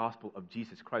faith in the gospel of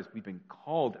Jesus Christ, we've been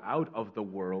called out of the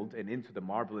world and into the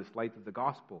marvelous light of the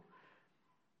gospel.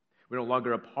 We're no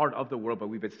longer a part of the world, but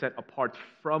we've been set apart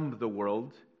from the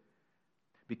world,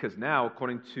 because now,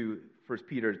 according to 1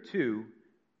 Peter 2,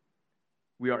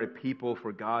 we are a people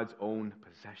for God's own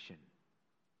possession.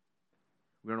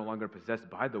 We are no longer possessed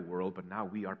by the world, but now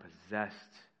we are possessed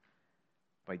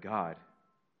by God.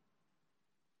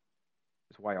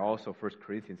 That's why also 1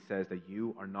 Corinthians says that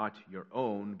you are not your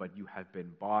own, but you have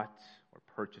been bought or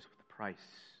purchased with a price.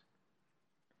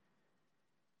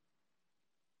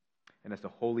 And as the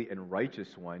holy and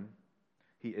righteous one,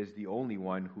 he is the only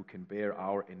one who can bear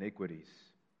our iniquities.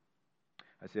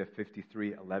 Isaiah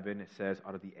 53:11, it says,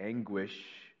 out of the anguish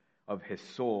of his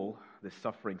soul, the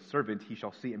suffering servant, he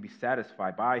shall see and be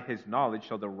satisfied. By his knowledge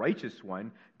shall the righteous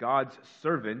one, God's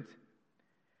servant,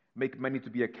 make many to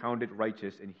be accounted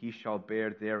righteous, and he shall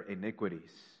bear their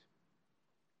iniquities.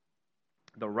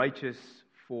 The righteous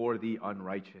for the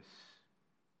unrighteous.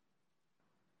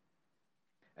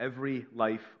 Every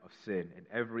life of sin and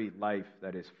every life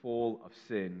that is full of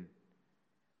sin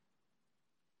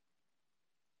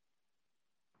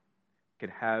can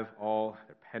have all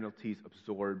the penalties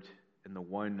absorbed in the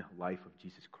one life of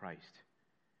Jesus Christ.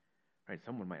 Right?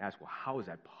 Someone might ask, well, how is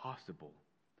that possible?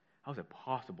 How is it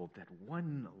possible that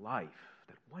one life,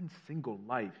 that one single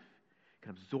life,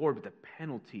 can absorb the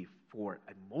penalty for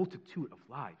a multitude of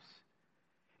lives?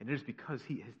 And it is because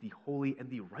he is the holy and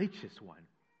the righteous one.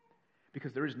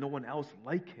 Because there is no one else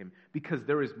like him. Because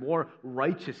there is more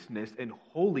righteousness and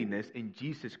holiness in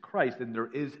Jesus Christ than there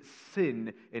is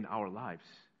sin in our lives.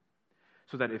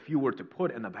 So that if you were to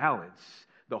put in the balance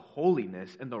the holiness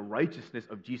and the righteousness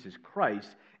of Jesus Christ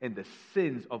and the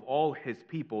sins of all his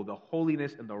people, the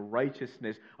holiness and the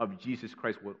righteousness of Jesus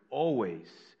Christ would always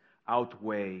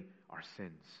outweigh our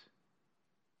sins.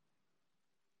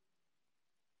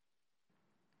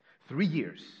 3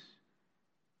 years.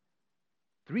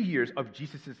 3 years of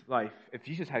Jesus' life. If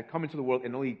Jesus had come into the world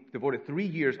and only devoted 3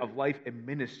 years of life and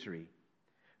ministry,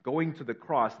 going to the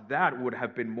cross, that would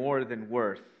have been more than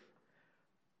worth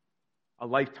a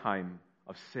lifetime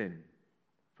of sin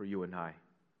for you and I.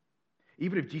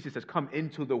 Even if Jesus has come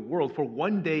into the world for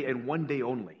 1 day and 1 day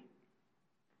only,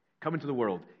 come into the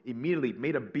world, immediately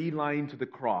made a beeline to the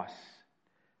cross,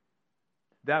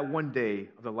 that 1 day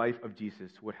of the life of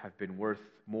Jesus would have been worth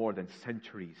more than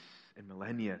centuries and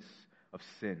millennia of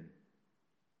sin.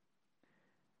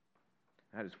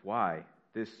 That is why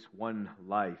this one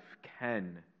life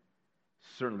can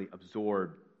certainly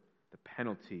absorb the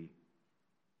penalty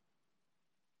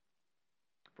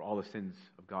for all the sins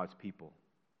of God's people.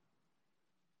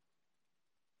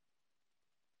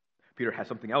 Peter has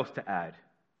something else to add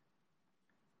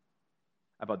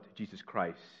about Jesus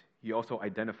Christ. He also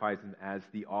identifies him as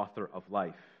the author of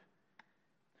life.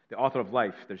 The author of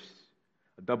life, there's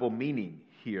a double meaning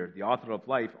here. The author of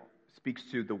life speaks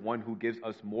to the one who gives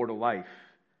us mortal life.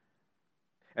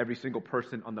 Every single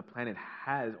person on the planet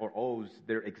has or owes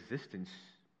their existence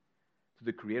to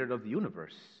the creator of the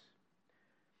universe.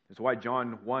 That's why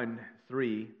John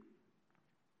 1:3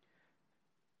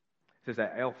 says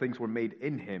that all things were made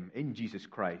in him, in Jesus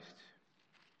Christ.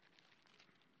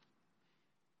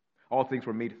 All things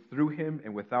were made through him,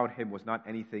 and without him was not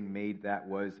anything made that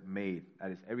was made.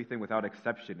 That is everything without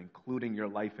exception, including your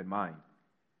life and mine.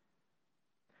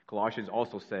 Colossians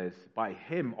also says, by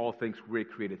him all things were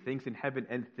created, things in heaven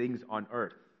and things on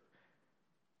earth.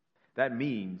 That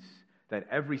means that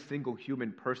every single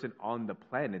human person on the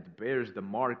planet bears the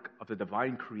mark of the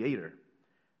divine creator.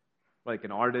 Like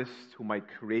an artist who might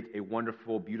create a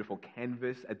wonderful, beautiful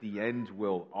canvas, at the end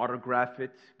will autograph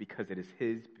it because it is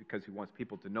his, because he wants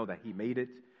people to know that he made it.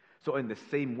 So in the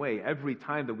same way, every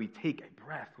time that we take a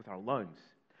breath with our lungs,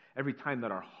 every time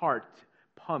that our heart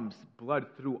pumps blood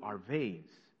through our veins,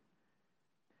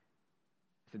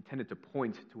 it's intended to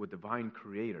point to a divine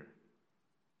creator.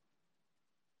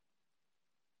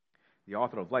 The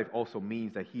author of life also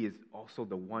means that he is also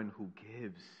the one who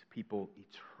gives people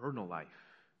eternal life.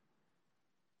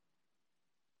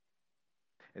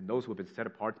 And those who have been set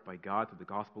apart by God through the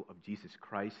gospel of Jesus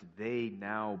Christ, they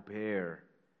now bear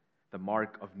the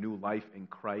mark of new life in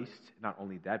Christ. Not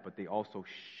only that, but they also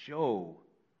show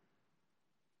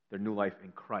their new life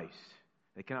in Christ.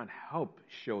 They cannot help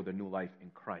show their new life in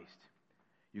Christ.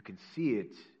 You can see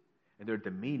it in their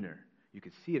demeanor. You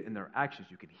can see it in their actions.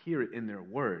 You can hear it in their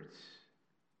words.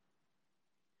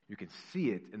 You can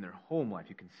see it in their home life.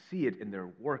 You can see it in their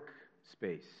work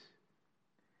space.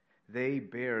 They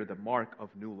bear the mark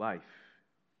of new life.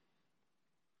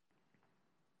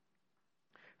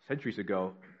 Centuries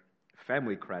ago,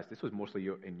 family crests, this was mostly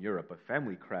in Europe, but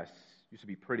family crests used to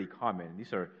be pretty common.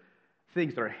 These are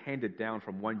things that are handed down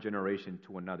from one generation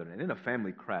to another. And in a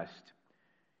family crest,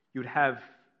 you'd have,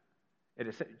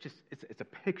 it's a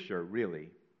picture, really.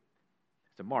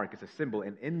 It's a mark, it's a symbol.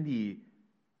 And in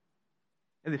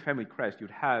the family crest,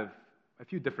 you'd have a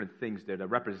few different things there that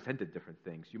represented different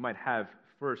things.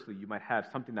 Firstly, you might have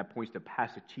something that points to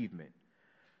past achievement,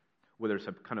 whether it's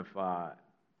some kind of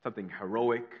something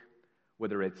heroic,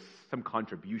 whether it's some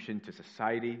contribution to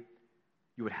society.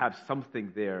 You would have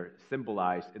something there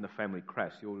symbolized in the family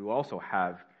crest. You will also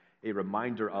have a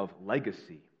reminder of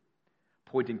legacy,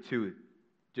 pointing to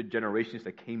the generations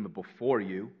that came before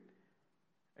you.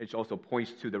 It also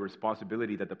points to the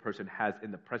responsibility that the person has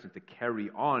in the present to carry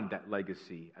on that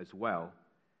legacy as well.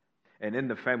 And in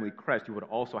the family crest, you would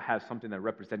also have something that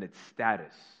represented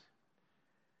status.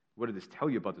 What did this tell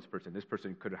you about this person? This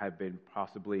person could have been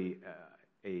possibly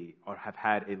or have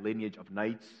had a lineage of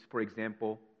knights, for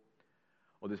example.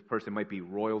 Or this person might be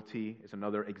royalty, is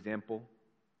another example.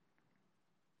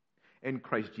 In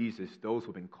Christ Jesus, those who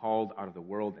have been called out of the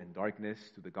world and darkness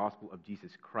to the gospel of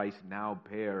Jesus Christ now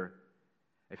bear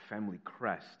a family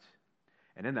crest.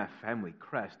 And in that family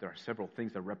crest, there are several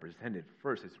things that are represented.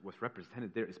 First, what's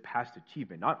represented there is past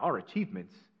achievement, not our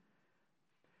achievements,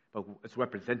 but what's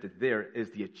represented there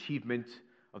is the achievement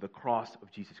of the cross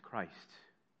of Jesus Christ.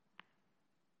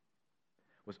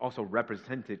 What's also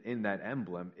represented in that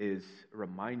emblem is a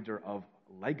reminder of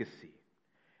legacy,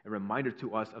 a reminder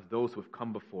to us of those who have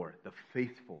come before, the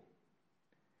faithful,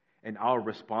 and our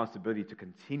responsibility to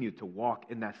continue to walk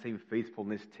in that same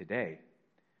faithfulness today,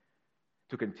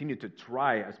 to continue to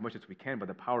try as much as we can by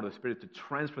the power of the Spirit to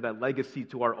transfer that legacy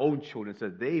to our own children so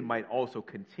that they might also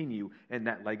continue in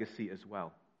that legacy as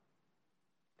well.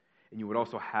 And you would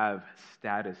also have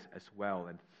status as well,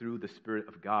 and through the Spirit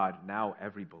of God, now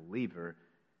every believer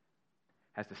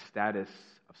has the status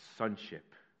of sonship.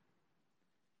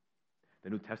 The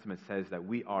New Testament says that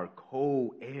we are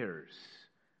co-heirs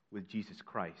with Jesus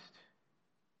Christ.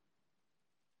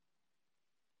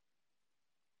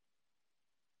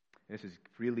 And this is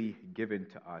freely given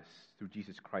to us through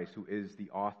Jesus Christ, who is the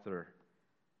author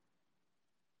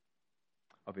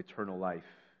of eternal life,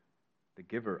 the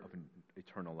giver of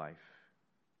eternal life.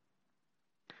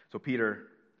 So Peter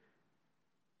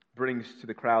brings to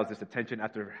the crowds this attention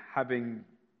after having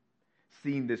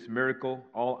seen this miracle.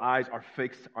 All eyes are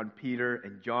fixed on Peter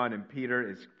and John, and Peter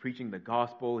is preaching the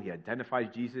gospel. He identifies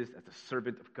Jesus as the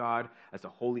servant of God, as the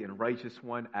holy and righteous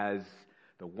one, as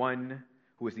the one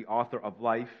who is the author of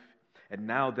life. And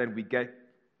now then we get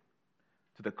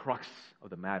to the crux of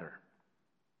the matter.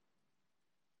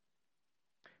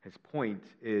 His point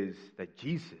is that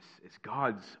Jesus is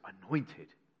God's anointed.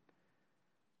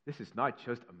 This is not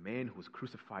just a man who was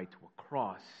crucified to a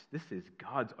cross. This is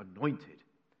God's anointed.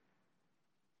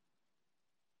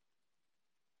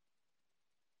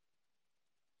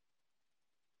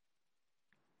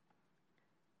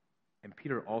 And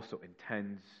Peter also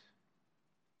intends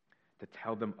to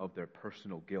tell them of their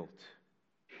personal guilt.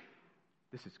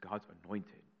 This is God's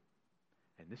anointed,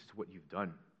 and this is what you've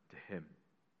done to him.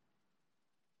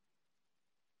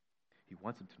 He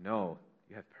wants them to know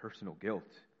you have personal guilt.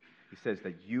 He says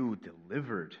that you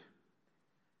delivered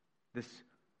this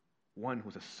one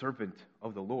who's a servant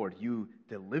of the Lord. You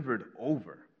delivered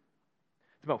over.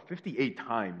 It's about 58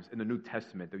 times in the New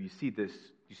Testament that you see this,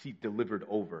 you see delivered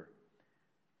over.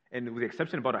 And with the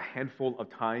exception of about a handful of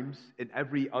times, in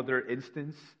every other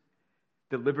instance,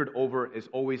 delivered over is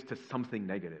always to something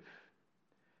negative,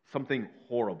 something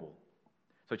horrible.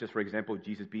 Such as, for example,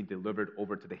 Jesus being delivered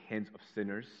over to the hands of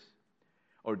sinners,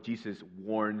 or Jesus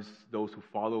warns those who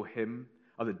follow him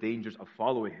of the dangers of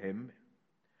following him,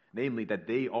 namely that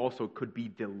they also could be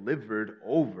delivered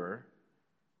over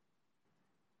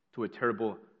to a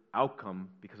terrible outcome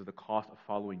because of the cost of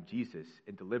following Jesus,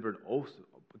 and delivered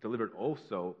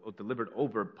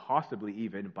over possibly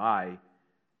even by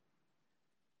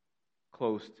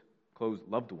close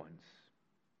loved ones.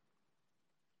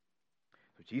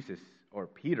 So Jesus, or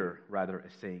Peter rather,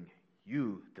 is saying,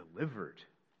 you delivered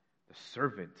the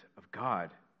servant of God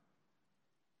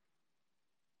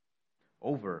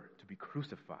over to be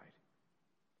crucified.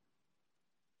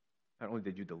 Not only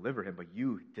did you deliver him, but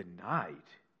you denied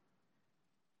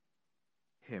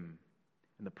him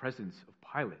in the presence of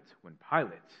Pilate, when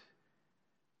Pilate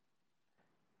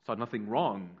saw nothing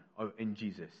wrong in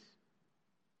Jesus,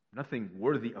 nothing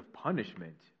worthy of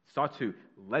punishment, sought to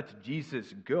let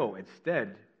Jesus go.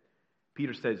 Instead,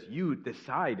 Peter says, you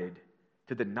decided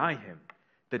to deny him,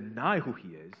 deny who he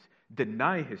is,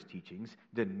 deny his teachings,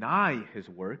 deny his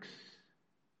works,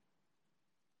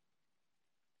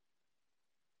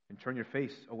 and turn your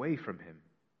face away from him.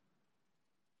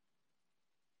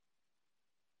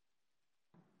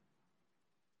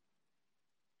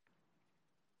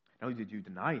 Not only did you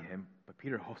deny him, but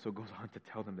Peter also goes on to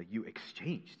tell them that you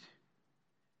exchanged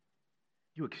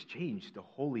the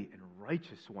holy and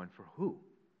righteous one for who?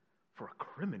 For a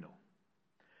criminal.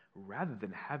 rather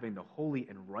than having the holy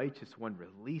and righteous one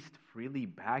released freely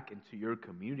back into your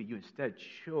community, you instead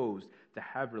chose to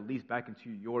have released back into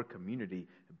your community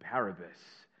Barabbas,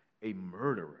 a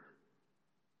murderer.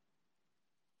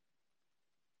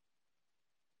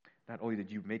 Not only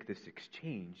did you make this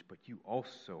exchange, but you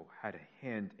also had a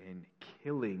hand in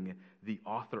killing the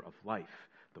author of life,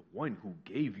 the one who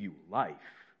gave you life,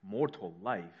 mortal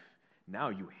life. Now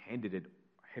you handed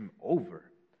him over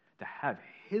to have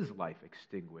his life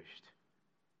extinguished.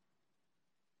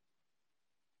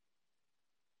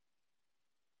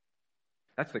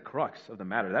 That's the crux of the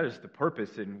matter. That is the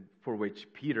purpose for which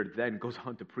Peter then goes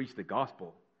on to preach the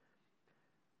gospel.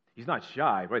 He's not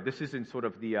shy, right? This isn't sort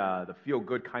of the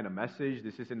feel-good kind of message.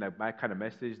 This isn't that kind of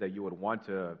message that you would want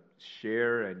to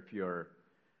share and if you're,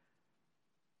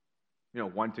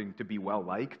 wanting to be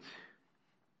well-liked.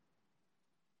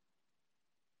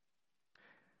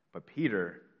 But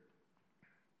Peter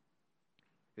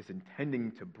is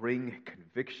intending to bring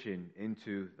conviction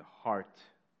into the heart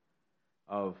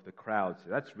of the crowd. So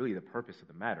that's really the purpose of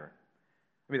the matter.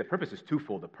 I mean, the purpose is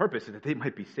twofold. The purpose is that they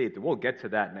might be saved, and we'll get to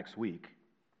that next week.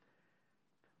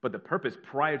 But the purpose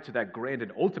prior to that grand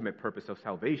and ultimate purpose of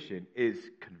salvation is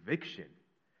conviction,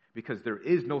 because there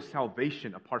is no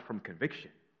salvation apart from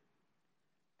conviction.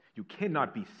 You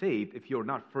cannot be saved if you're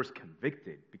not first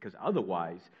convicted, because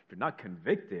otherwise, if you're not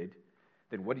convicted,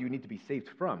 then what do you need to be saved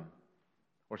from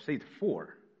or saved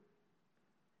for?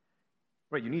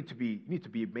 Right, you need to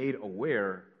be made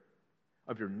aware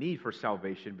of your need for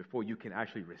salvation before you can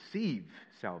actually receive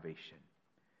salvation.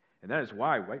 And that is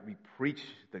why, right, we preach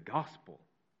the gospel.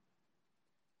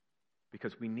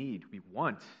 Because we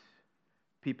want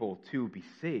people to be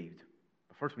saved.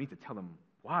 But first we need to tell them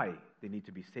why they need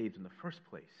to be saved in the first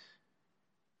place.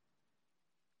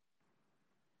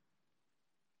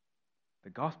 The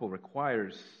gospel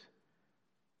requires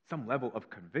some level of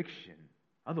conviction.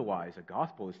 Otherwise, a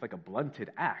gospel is like a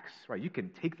blunted axe, right? You can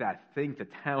take that thing to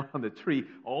town on the tree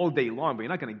all day long, but you're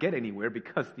not going to get anywhere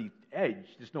because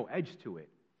there's no edge to it.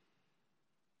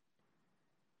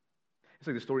 It's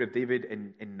like the story of David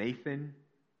and Nathan,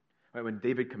 right? When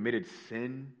David committed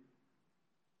sin,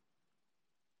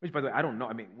 which, by the way, I don't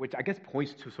know, which I guess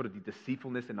points to sort of the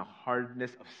deceitfulness and the hardness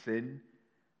of sin,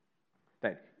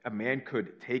 that a man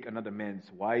could take another man's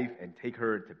wife and take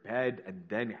her to bed and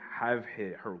then have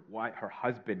her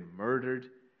husband murdered.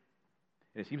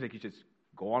 And it seems like he just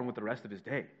go on with the rest of his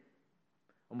day.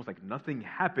 Almost like nothing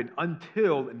happened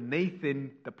until Nathan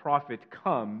the prophet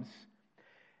comes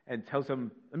and tells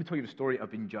him, let me tell you the story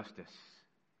of injustice.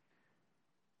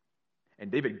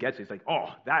 And David gets it. He's like, oh,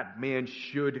 that man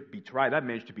should be tried. That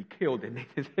man should be killed. And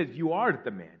Nathan says, you are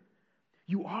the man.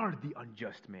 You are the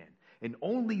unjust man. And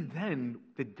only then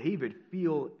did David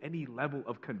feel any level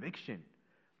of conviction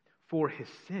for his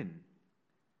sin.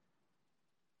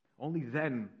 Only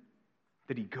then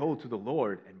did he go to the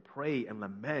Lord and pray and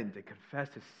lament and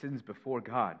confess his sins before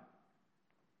God.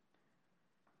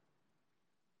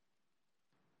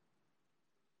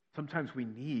 Sometimes we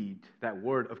need that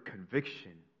word of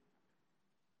conviction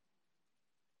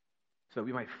so that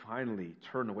we might finally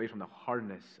turn away from the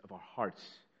hardness of our hearts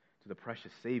to the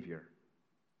precious Savior.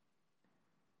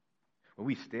 When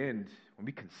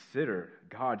we consider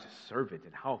God's servant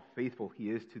and how faithful he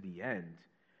is to the end,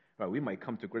 right, we might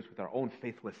come to grips with our own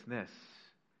faithlessness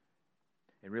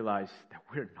and realize that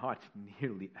we're not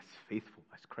nearly as faithful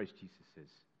as Christ Jesus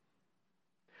is.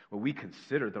 When we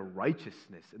consider the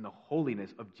righteousness and the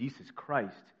holiness of Jesus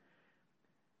Christ,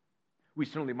 we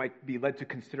certainly might be led to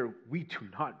consider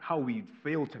how we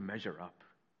fail to measure up.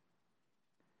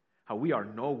 How we are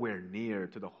nowhere near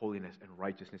to the holiness and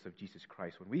righteousness of Jesus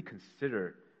Christ. When we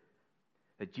consider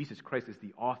that Jesus Christ is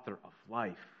the author of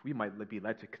life, we might be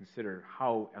led to consider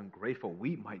how ungrateful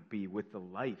we might be with the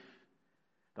life,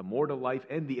 the mortal life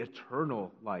and the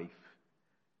eternal life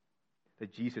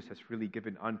that Jesus has freely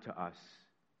given unto us.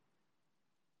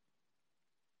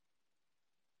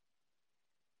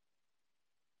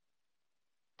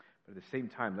 But at the same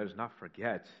time, let us not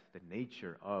forget the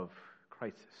nature of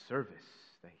Christ's service.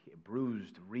 That a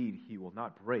bruised reed he will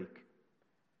not break.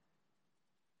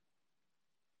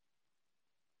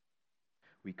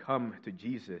 We come to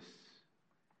Jesus.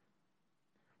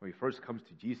 When we first come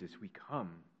to Jesus, we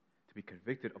come to be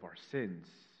convicted of our sins,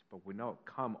 but we don't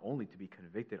come only to be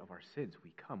convicted of our sins.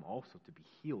 We come also to be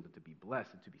healed and to be blessed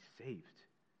and to be saved.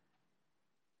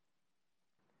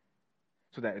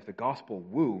 So that if the gospel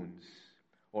wounds,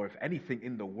 or if anything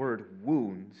in the word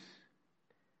wounds,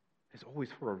 it's always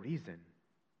for a reason.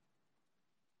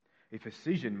 A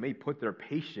physician may put their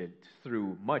patient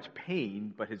through much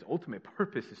pain, but his ultimate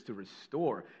purpose is to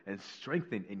restore and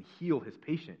strengthen and heal his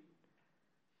patient.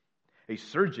 A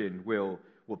surgeon will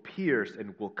pierce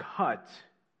and will cut,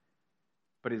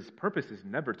 but his purpose is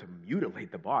never to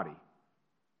mutilate the body.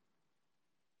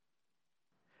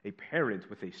 A parent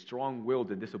with a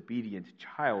strong-willed and disobedient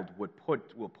child will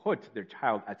put their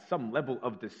child at some level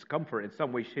of discomfort in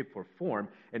some way, shape, or form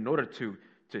in order to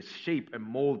shape and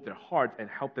mold their heart and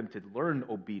help them to learn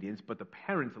obedience, but the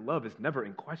parent's love is never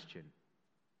in question.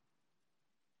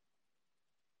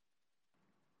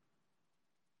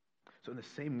 So in the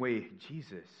same way,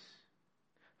 Jesus,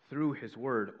 through his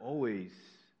word,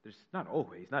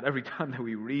 not every time that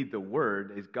we read the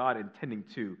word is God intending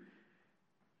to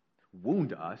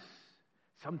wound us.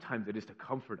 Sometimes it is to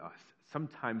comfort us.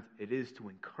 Sometimes it is to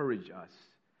encourage us.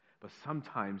 But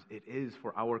sometimes it is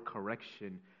for our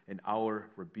correction and our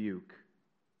rebuke.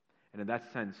 And in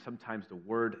that sense, sometimes the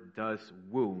word does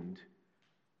wound,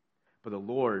 but the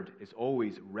Lord is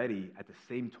always ready at the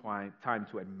same time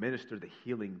to administer the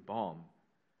healing balm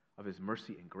of his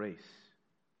mercy and grace.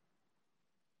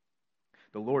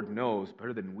 The Lord knows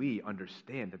better than we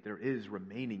understand that there is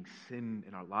remaining sin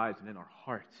in our lives and in our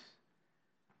hearts.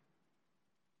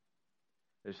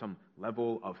 There's some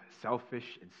level of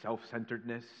selfish and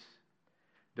self-centeredness.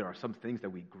 There are some things that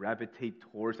we gravitate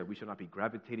towards that we should not be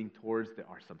gravitating towards. There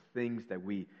are some things that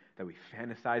we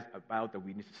fantasize about that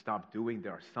we need to stop doing.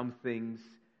 There are some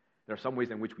ways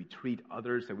in which we treat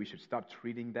others that we should stop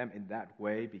treating them in that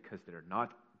way because they're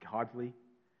not godly,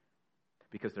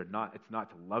 because it's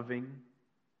not loving.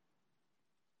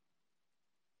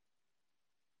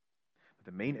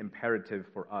 But the main imperative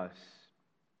for us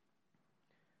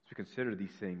to consider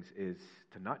these things is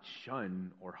to not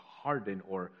shun or harden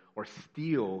or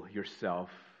steel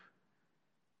yourself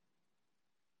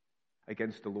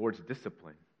against the Lord's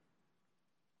discipline.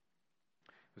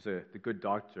 There's the good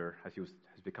doctor, as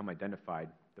has become identified,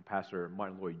 the pastor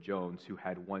Martin Lloyd-Jones, who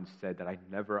had once said that I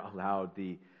never allowed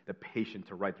the patient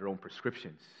to write their own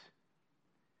prescriptions.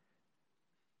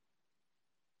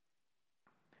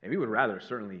 And we would rather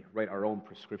certainly write our own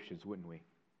prescriptions, wouldn't we?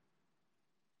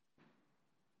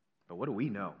 But what do we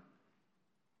know?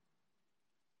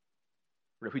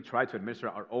 Or if we try to administer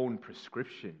our own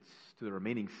prescriptions to the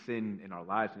remaining sin in our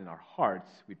lives and in our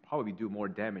hearts, we'd probably do more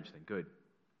damage than good.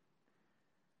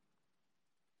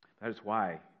 That is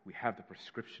why we have the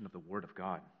prescription of the Word of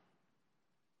God.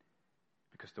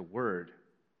 Because the Word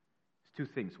is two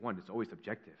things. One, it's always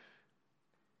objective.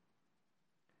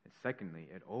 And secondly,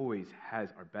 it always has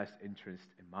our best interest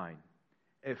in mind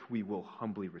if we will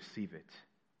humbly receive it.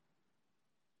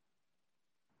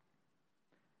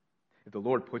 If the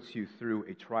Lord puts you through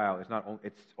a trial,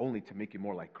 it's only to make you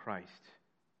more like Christ.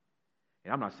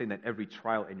 And I'm not saying that every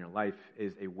trial in your life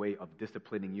is a way of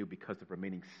disciplining you because of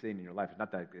remaining sin in your life. It's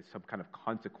not that it's some kind of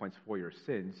consequence for your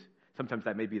sins. Sometimes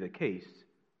that may be the case.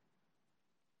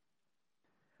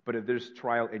 But if there's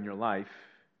trial in your life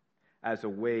as a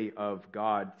way of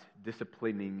God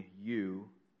disciplining you,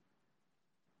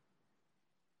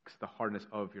 because the hardness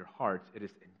of your heart, it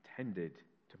is intended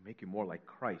to make you more like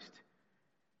Christ.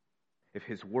 If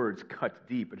his words cut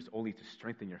deep, it is only to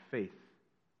strengthen your faith.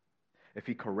 If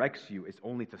he corrects you, it's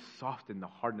only to soften the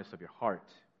hardness of your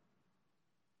heart.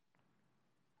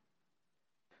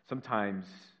 Sometimes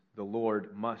the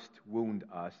Lord must wound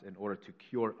us in order to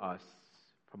cure us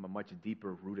from a much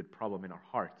deeper rooted problem in our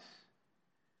hearts.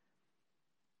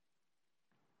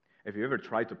 If you ever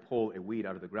tried to pull a weed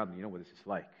out of the ground, you know what this is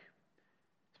like.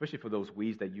 Especially for those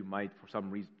weeds that you might, for some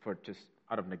reason, for just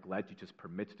out of neglect, you just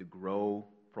permit to grow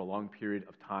for a long period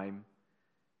of time.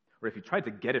 Or if you try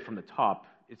to get it from the top,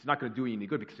 it's not going to do you any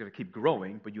good because it's going to keep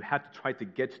growing, but you have to try to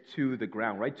get to the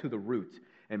ground, right to the root,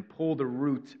 and pull the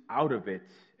root out of it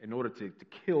in order to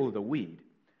kill the weed.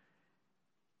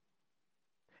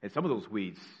 And some of those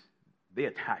weeds, they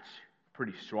attach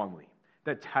pretty strongly.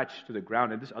 They attach to the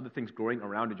ground, and there's other things growing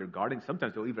around in your garden.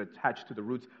 Sometimes they'll even attach to the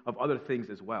roots of other things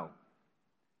as well.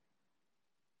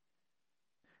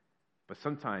 But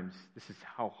sometimes this is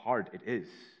how hard it is,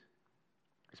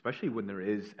 especially when there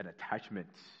is an attachment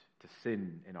to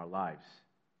sin in our lives.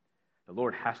 The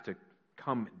Lord has to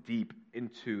come deep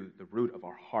into the root of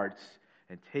our hearts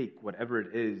and take whatever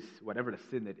it is, whatever the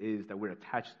sin it is that we're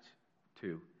attached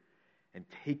to, and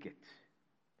take it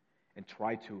and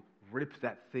try to rip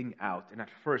that thing out. And at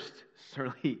first,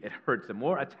 certainly it hurts. The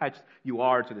more attached you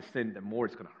are to the sin, the more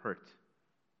it's going to hurt.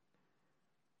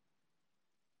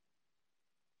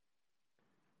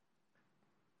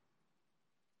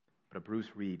 But a bruised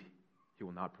reed, he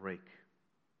will not break.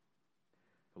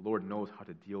 The Lord knows how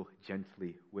to deal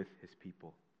gently with his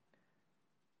people.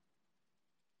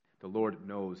 The Lord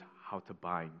knows how to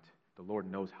bind. The Lord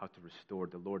knows how to restore.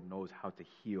 The Lord knows how to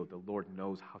heal. The Lord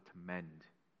knows how to mend.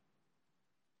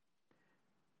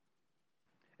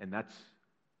 And that's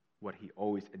what he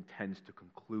always intends to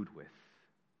conclude with.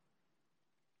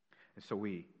 And so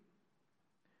we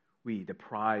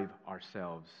deprive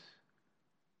ourselves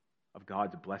of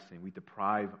God's blessing. We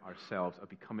deprive ourselves of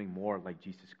becoming more like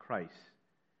Jesus Christ.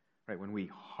 Right? When we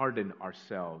harden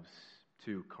ourselves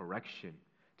to correction,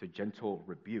 to gentle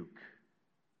rebuke.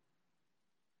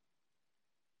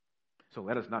 So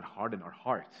let us not harden our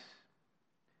hearts.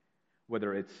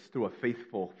 Whether it's through a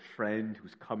faithful friend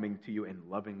who's coming to you and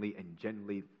lovingly and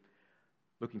gently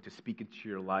looking to speak into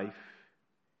your life.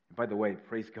 And by the way,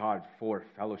 praise God for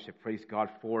fellowship. Praise God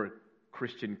for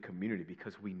Christian community,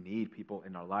 because we need people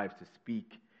in our lives to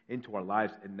speak into our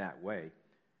lives in that way.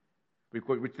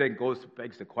 Which then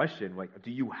begs the question, like,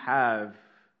 do you have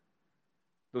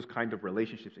those kind of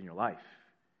relationships in your life?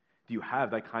 Do you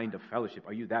have that kind of fellowship?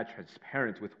 Are you that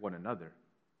transparent with one another?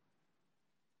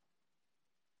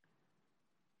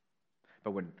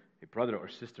 But when a brother or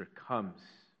sister comes,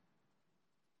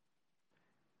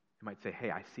 you might say,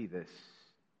 hey, I see this.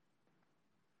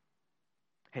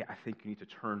 Hey, I think you need to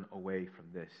turn away from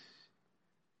this.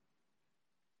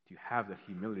 Do you have the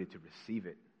humility to receive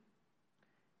it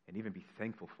and even be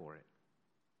thankful for it?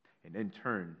 And in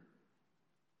turn,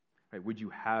 right, would you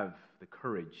have the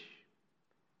courage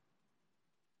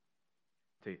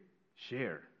to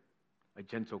share a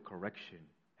gentle correction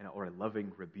or a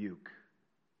loving rebuke?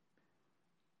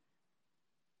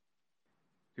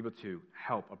 Be able to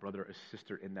help a brother or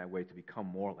sister in that way to become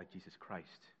more like Jesus Christ.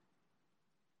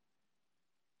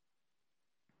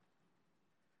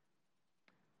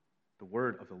 The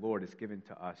word of the Lord is given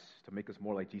to us to make us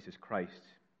more like Jesus Christ.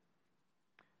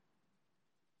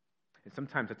 And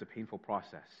sometimes that's a painful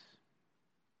process.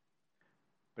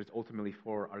 But it's ultimately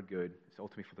for our good. It's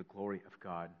ultimately for the glory of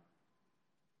God.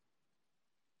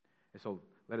 And so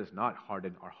let us not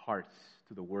harden our hearts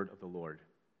to the word of the Lord.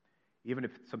 Even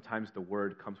if sometimes the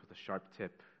word comes with a sharp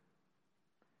tip,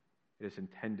 it is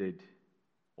intended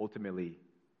ultimately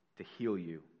to heal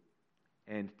you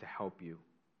and to help you.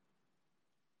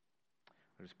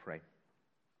 Let us pray.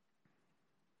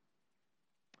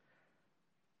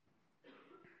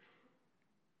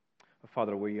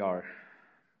 Father, we're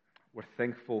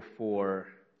thankful for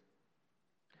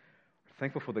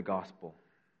the gospel.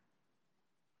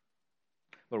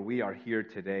 Lord, we are here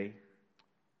today.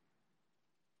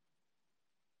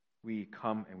 We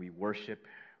come and we worship.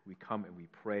 We come and we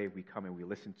pray. We come and we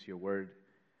listen to your word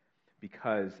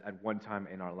because at one time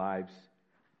in our lives,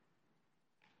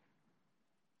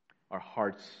 our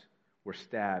hearts were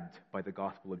stabbed by the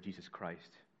gospel of Jesus Christ.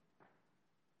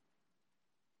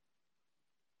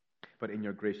 But in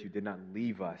your grace, you did not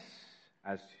leave us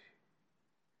as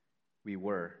we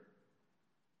were,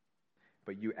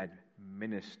 but you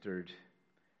administered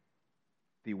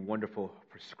the wonderful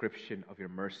prescription of your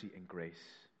mercy and grace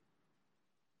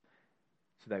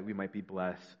so that we might be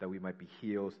blessed, that we might be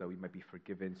healed, so that we might be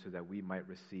forgiven, so that we might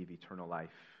receive eternal life.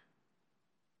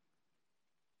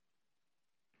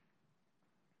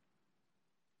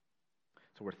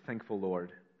 So we're thankful,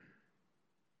 Lord,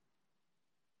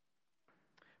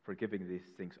 for giving these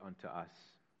things unto us.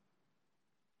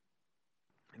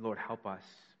 And Lord, help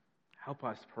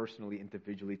us personally,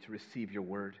 individually, to receive your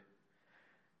word.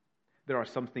 There are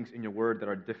some things in your word that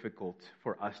are difficult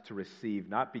for us to receive,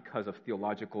 not because of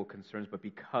theological concerns, but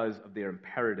because of their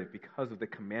imperative, because of the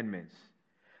commandments.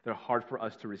 They're hard for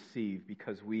us to receive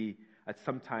because we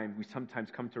sometimes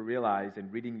come to realize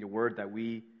in reading your word that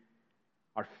we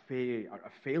are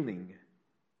failing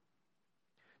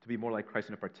to be more like Christ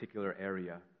in a particular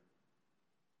area.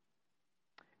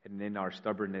 And in our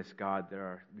stubbornness, God,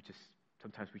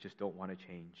 sometimes we just don't want to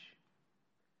change.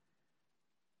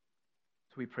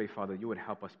 So we pray, Father, you would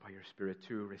help us by your Spirit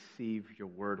to receive your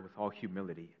word with all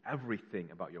humility, everything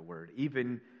about your word,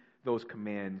 even those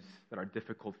commands that are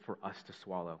difficult for us to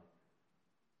swallow.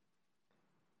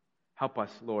 Help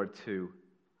us, Lord, to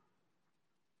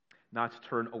not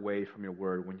turn away from your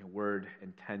word when your word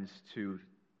intends to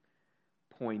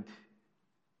point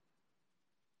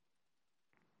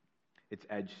its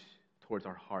edge towards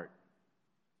our heart.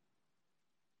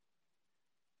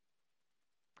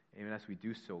 And as we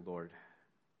do so, Lord,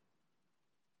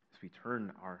 as we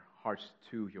turn our hearts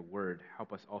to your word,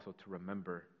 help us also to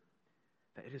remember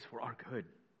that it is for our good,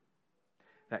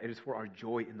 that it is for our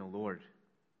joy in the Lord,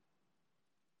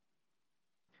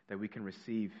 that we can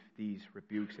receive these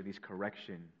rebukes and this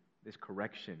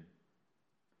correction.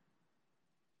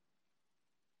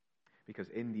 Because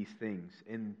in these things,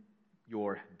 in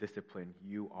your discipline,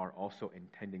 you are also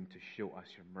intending to show us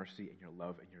your mercy and your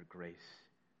love and your grace.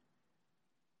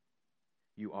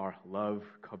 You are love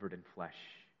covered in flesh,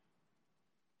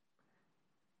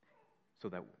 so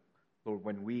that Lord,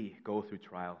 when we go through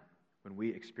trial, when we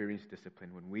experience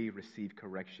discipline, when we receive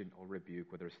correction or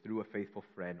rebuke, whether it's through a faithful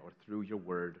friend or through your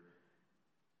word,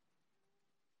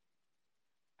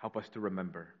 help us to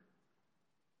remember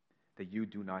that you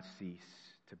do not cease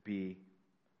to be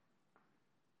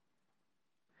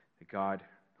the God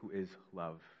who is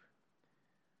love,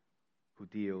 who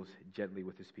deals gently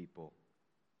with his people,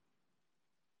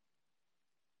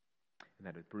 and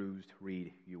that a bruised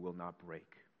reed you will not break.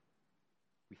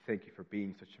 We thank you for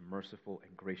being such a merciful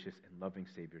and gracious and loving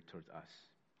Savior towards us.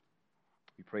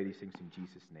 We pray these things in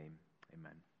Jesus' name.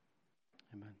 Amen.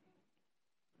 Amen.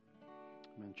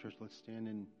 Amen. Church, let's stand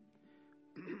and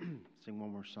sing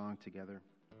one more song together.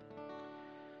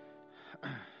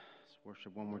 Let's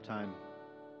worship one more time.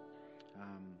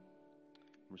 In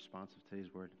response to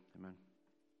today's word. Amen.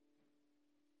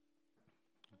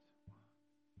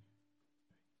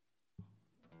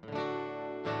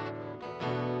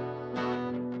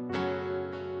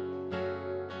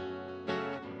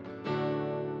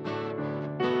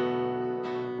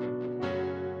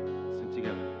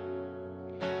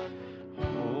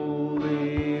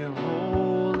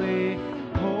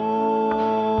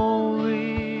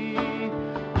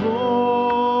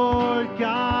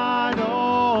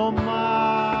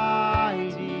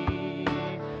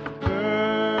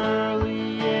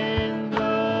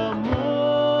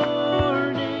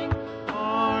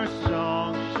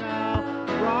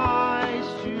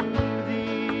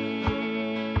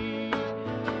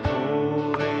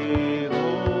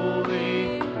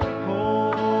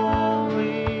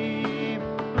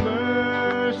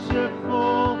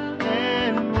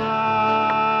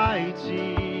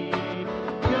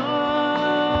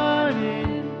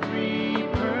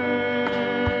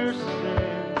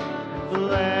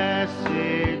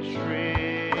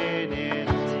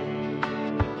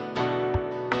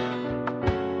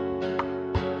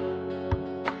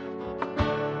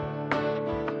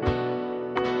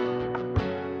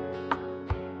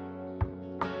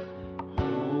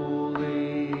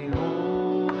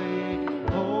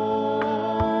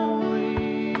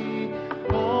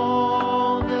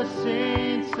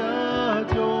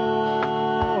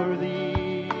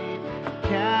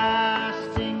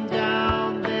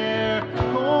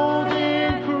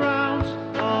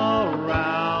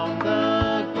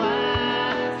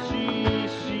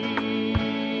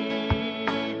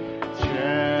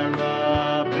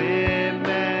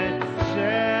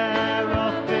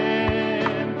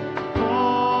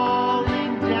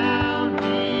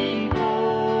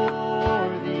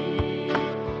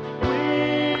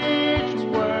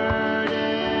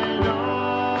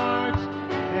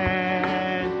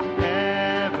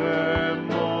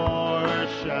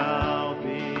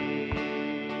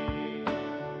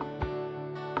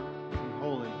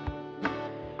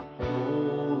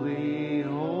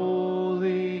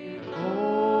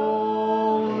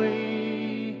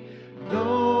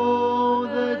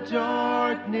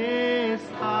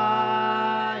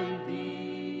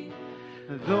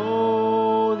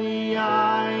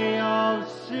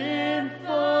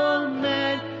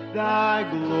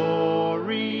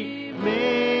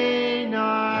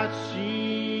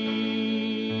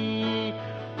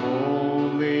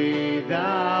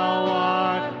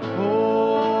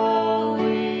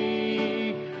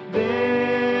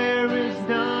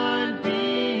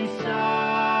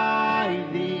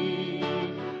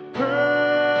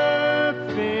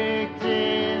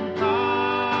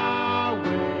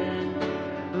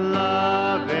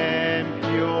 Love and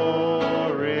pure.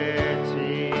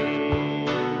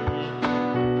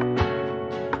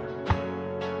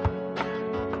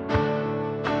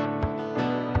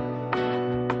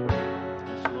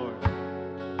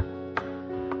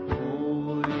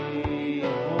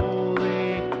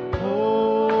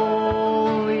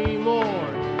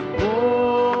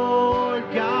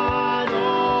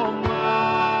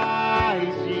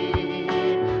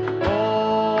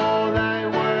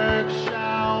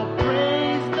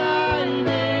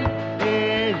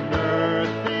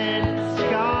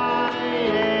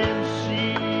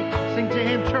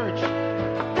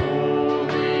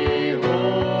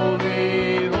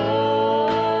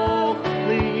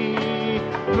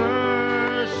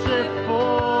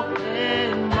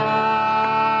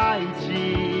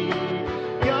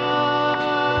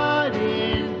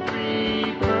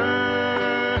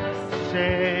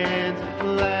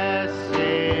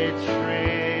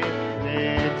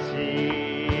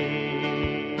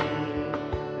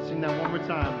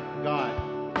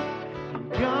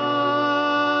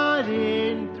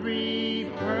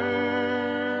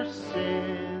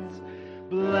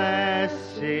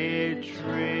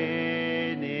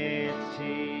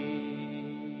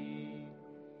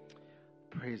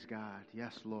 God.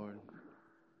 Yes, Lord.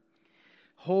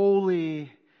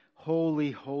 Holy,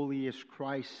 holy, holy is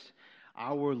Christ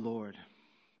our Lord,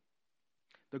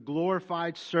 the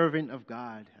glorified servant of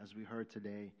God, as we heard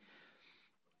today.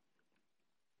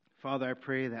 Father, I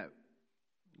pray that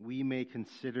we may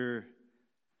consider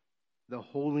the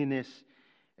holiness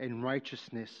and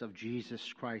righteousness of Jesus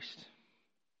Christ.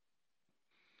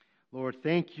 Lord,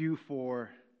 thank you for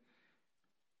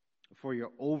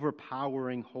your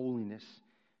overpowering holiness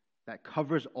that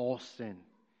covers all sin.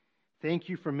 Thank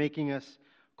you for making us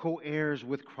co-heirs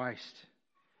with Christ.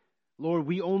 Lord,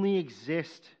 we only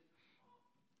exist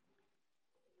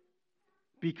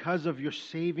because of your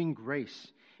saving grace.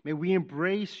 May we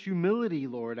embrace humility,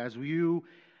 Lord, as you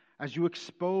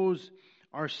expose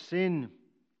our sin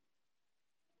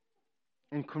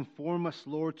and conform us,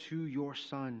 Lord, to your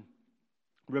Son.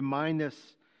 Remind us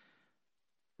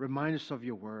of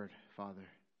your word, Father.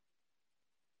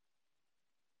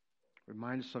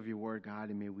 Remind us of your word, God,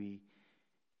 and may we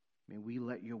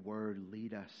let your word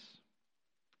lead us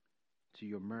to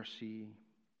your mercy,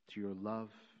 to your love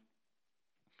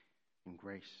and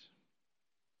grace.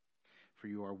 For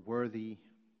you are worthy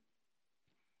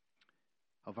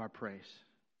of our praise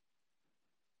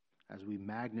as we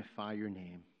magnify your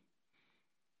name.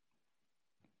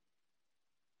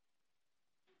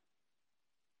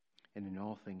 And in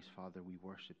all things, Father, we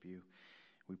worship you.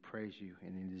 We praise you.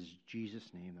 And it is Jesus'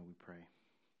 name that we pray.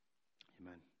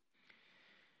 Amen.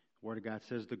 The Word of God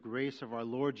says, the grace of our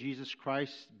Lord Jesus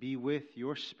Christ be with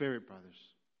your spirit, brothers.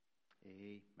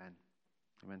 Amen.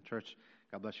 Amen. Church,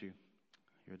 God bless you.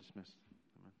 You're dismissed.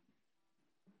 Amen.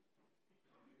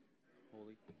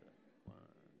 Holy.